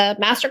to the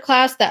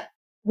masterclass that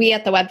we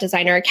at the Web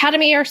Designer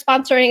Academy are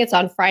sponsoring. It's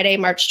on Friday,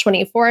 March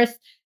 24th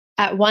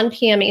at 1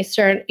 p.m.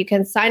 Eastern. You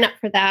can sign up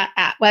for that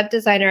at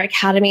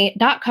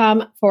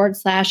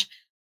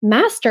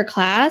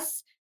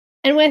webdesigneracademy.com/masterclass.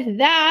 And with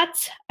that,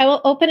 I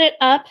will open it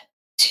up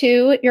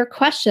to your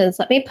questions.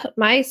 Let me put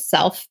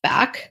myself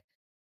back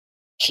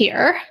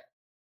here.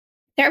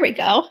 There we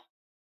go. All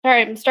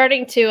right, I'm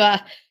starting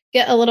to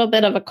get a little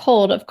bit of a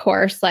cold, of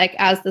course, like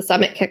as the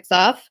summit kicks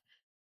off.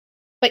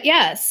 But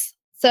yes,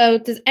 so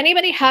does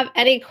anybody have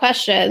any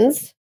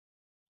questions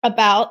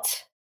about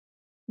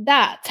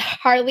that?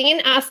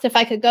 Harleen asked if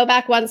I could go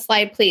back one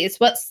slide, please.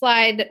 What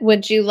slide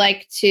would you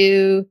like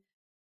to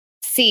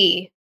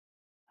see,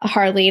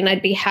 Harleen?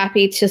 I'd be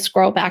happy to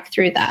scroll back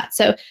through that.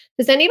 So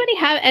does anybody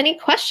have any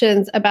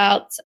questions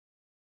about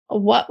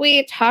what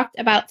we talked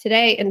about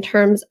today in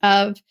terms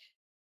of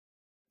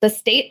the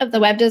state of the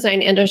web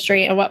design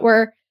industry and what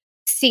we're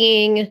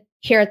seeing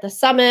here at the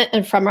summit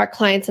and from our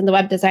clients in the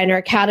Web Designer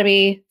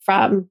Academy,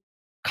 from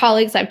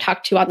colleagues I've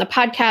talked to on the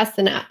podcast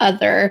and at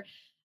other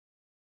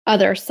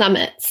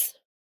summits?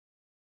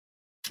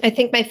 I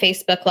think my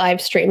Facebook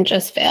live stream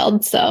just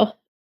failed. So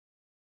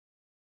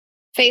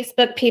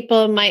Facebook people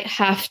I might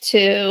have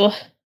to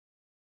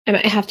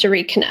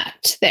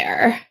reconnect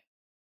there.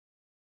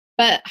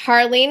 But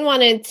Harleen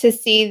wanted to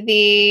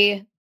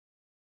see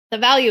the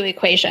value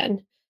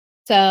equation.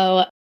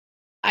 So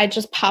I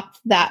just popped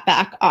that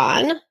back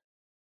on.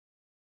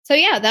 So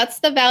yeah, that's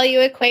the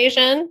value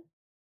equation.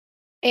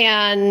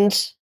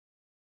 And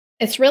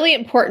it's really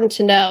important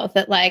to know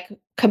that like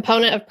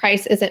component of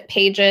price isn't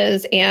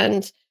pages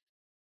and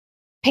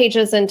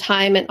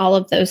time and all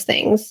of those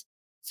things.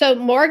 So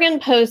Morgan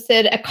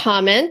posted a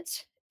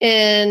comment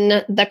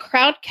in the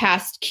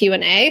Crowdcast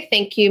Q&A.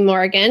 Thank you,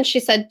 Morgan.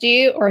 She said,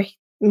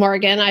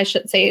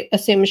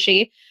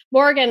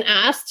 Morgan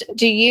asked,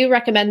 do you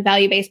recommend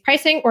value-based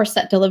pricing or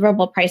set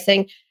deliverable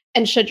pricing?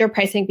 And should your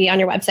pricing be on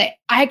your website?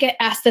 I get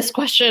asked this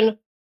question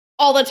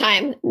all the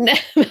time. No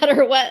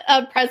matter what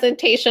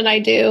presentation I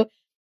do,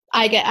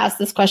 I get asked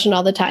this question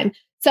all the time.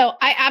 So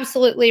I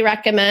absolutely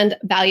recommend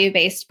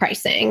value-based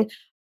pricing.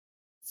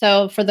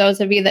 So for those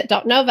of you that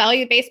don't know,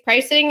 value-based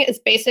pricing is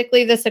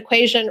basically this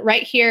equation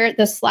right here,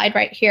 this slide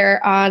right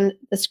here on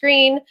the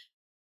screen.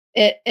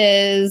 It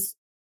is,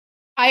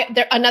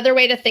 another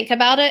way to think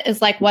about it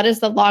is like, what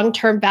is the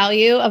long-term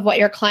value of what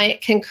your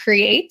client can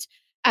create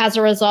as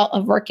a result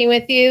of working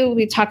with you?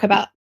 We talk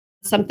about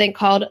something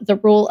called the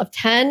rule of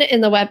 10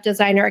 in the Web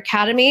Designer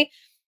Academy,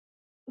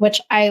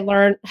 which I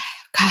learned,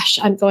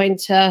 I'm going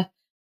to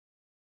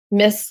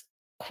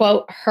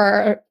misquote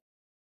her.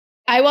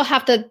 I will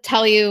have to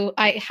tell you,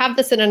 I have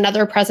this in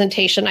another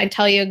presentation. I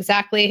tell you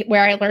exactly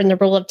where I learned the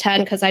rule of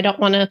 10 because I don't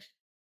want to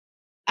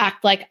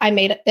act like I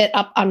made it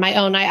up on my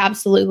own. I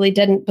absolutely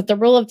didn't. But the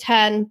rule of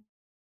 10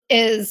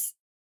 is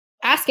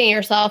asking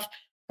yourself,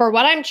 for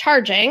what I'm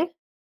charging,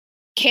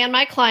 can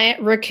my client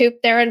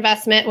recoup their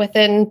investment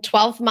within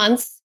 12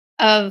 months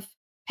of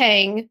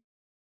paying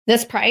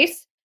this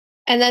price?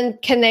 And then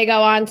can they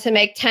go on to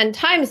make 10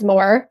 times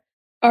more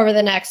over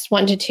the next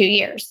 1 to 2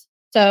 years?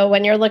 So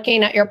when you're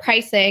looking at your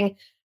pricing,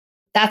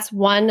 that's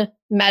one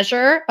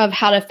measure of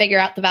how to figure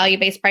out the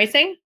value-based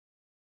pricing.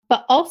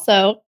 But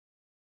also,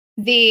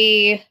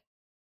 you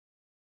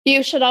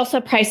should also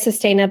price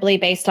sustainably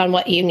based on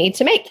what you need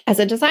to make as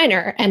a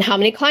designer and how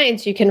many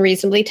clients you can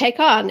reasonably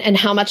take on and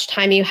how much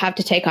time you have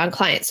to take on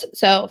clients.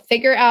 So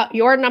figure out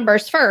your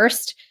numbers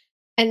first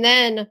and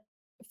then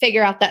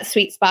figure out that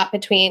sweet spot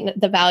between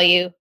the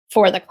value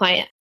for the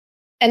client.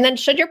 And then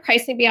should your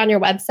pricing be on your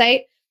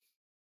website?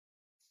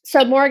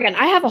 So Morgan,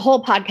 I have a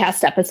whole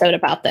podcast episode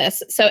about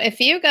this. So if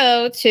you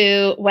go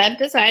to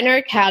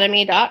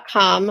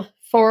webdesigneracademy.com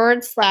 /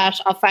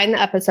 I'll find the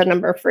episode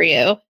number for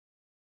you.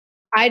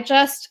 I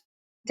just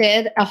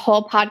did a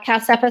whole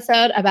podcast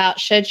episode about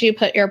should you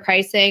put your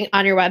pricing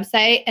on your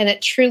website? And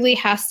it truly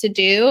has to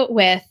do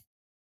with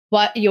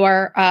what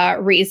your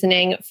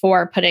reasoning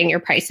for putting your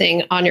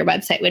pricing on your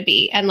website would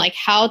be and like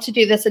how to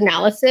do this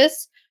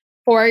analysis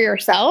for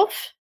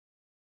yourself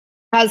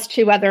as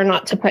to whether or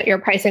not to put your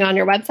pricing on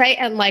your website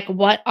and like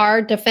what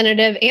our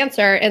definitive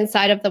answer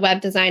inside of the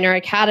Web Designer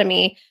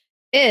Academy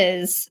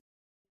is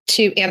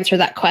to answer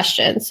that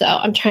question. So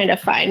I'm trying to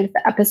find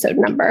the episode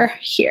number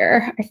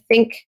here, I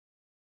think,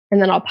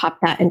 and then I'll pop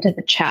that into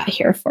the chat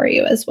here for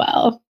you as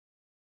well.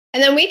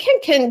 And then we can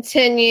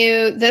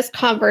continue this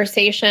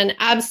conversation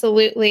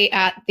absolutely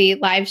at the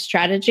live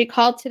strategy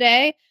call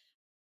today.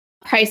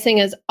 Pricing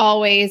is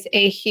always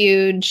a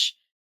huge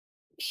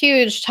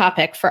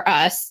topic for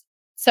us.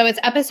 So it's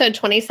episode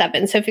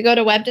 27. So if you go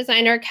to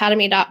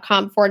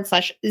webdesigneracademy.com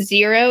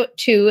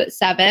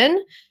 /027,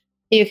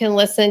 you can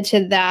listen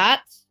to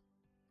that.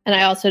 And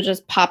I also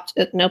just popped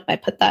it. Nope, I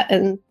put that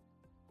in.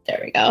 There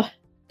we go.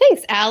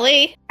 Thanks,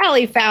 Allie.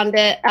 Allie found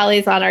it.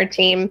 Allie's on our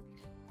team.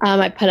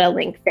 I put a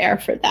link there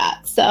for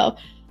that. So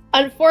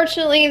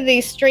unfortunately,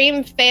 the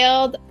stream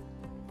failed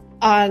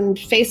on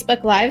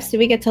Facebook Live. So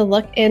we get to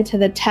look into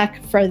the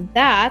tech for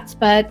that.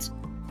 But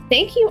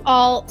thank you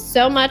all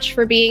so much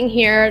for being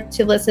here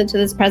to listen to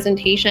this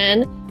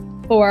presentation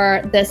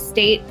for the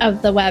state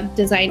of the web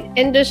design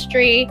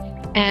industry.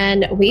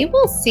 And we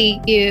will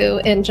see you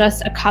in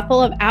just a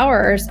couple of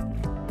hours.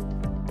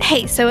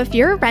 Hey, so if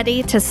you're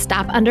ready to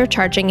stop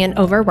undercharging and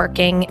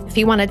overworking, if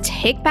you want to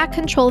take back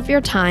control of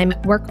your time,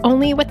 work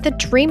only with the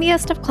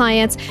dreamiest of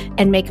clients,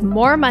 and make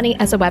more money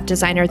as a web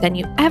designer than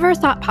you ever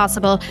thought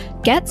possible,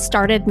 get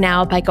started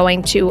now by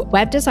going to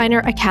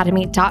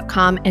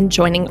webdesigneracademy.com and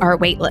joining our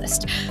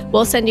waitlist.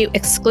 We'll send you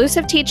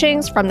exclusive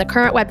teachings from the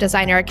current Web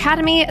Designer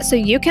Academy so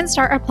you can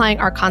start applying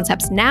our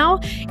concepts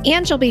now,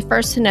 and you'll be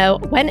first to know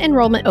when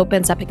enrollment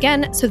opens up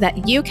again so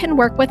that you can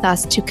work with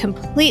us to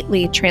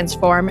completely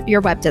transform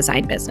your web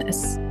design business.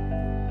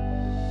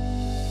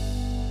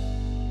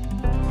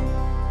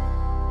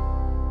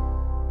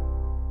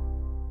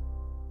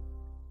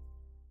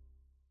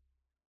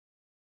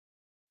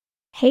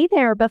 Hey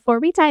there, before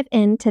we dive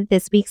into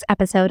this week's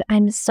episode,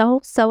 I'm so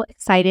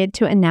excited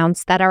to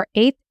announce that our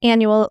 8th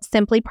annual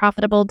Simply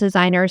Profitable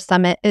Designer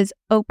Summit is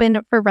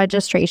open for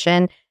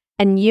registration,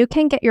 and you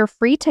can get your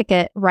free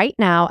ticket right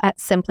now at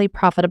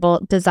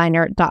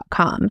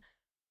simplyprofitabledesigner.com.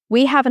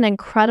 We have an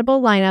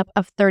incredible lineup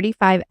of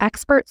 35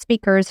 expert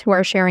speakers who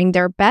are sharing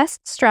their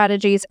best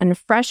strategies and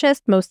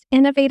freshest, most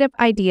innovative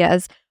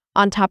ideas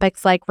on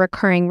topics like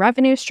recurring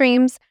revenue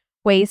streams,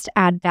 ways to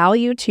add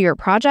value to your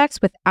projects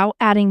without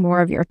adding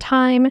more of your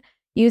time,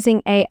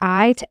 using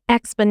AI to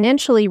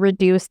exponentially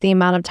reduce the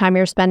amount of time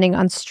you're spending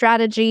on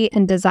strategy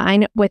and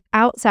design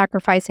without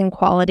sacrificing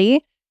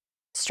quality,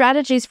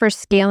 strategies for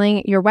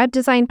scaling your web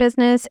design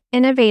business,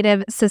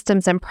 innovative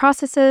systems and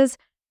processes,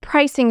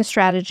 pricing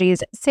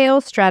strategies,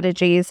 sales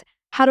strategies,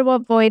 how to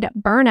avoid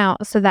burnout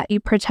so that you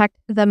protect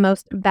the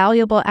most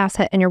valuable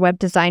asset in your web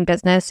design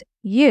business,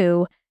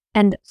 you,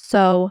 and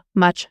so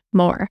much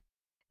more.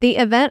 The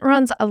event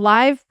runs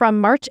live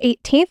from March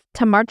 18th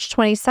to March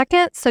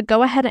 22nd, so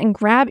go ahead and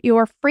grab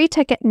your free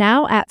ticket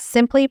now at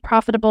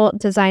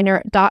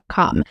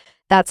simplyprofitabledesigner.com.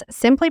 That's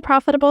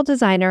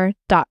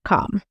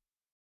simplyprofitabledesigner.com.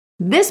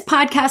 This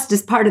podcast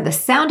is part of the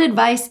Sound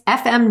Advice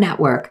FM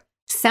network.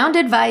 Sound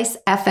Advice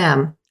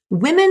FM.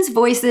 Women's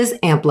voices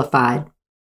amplified.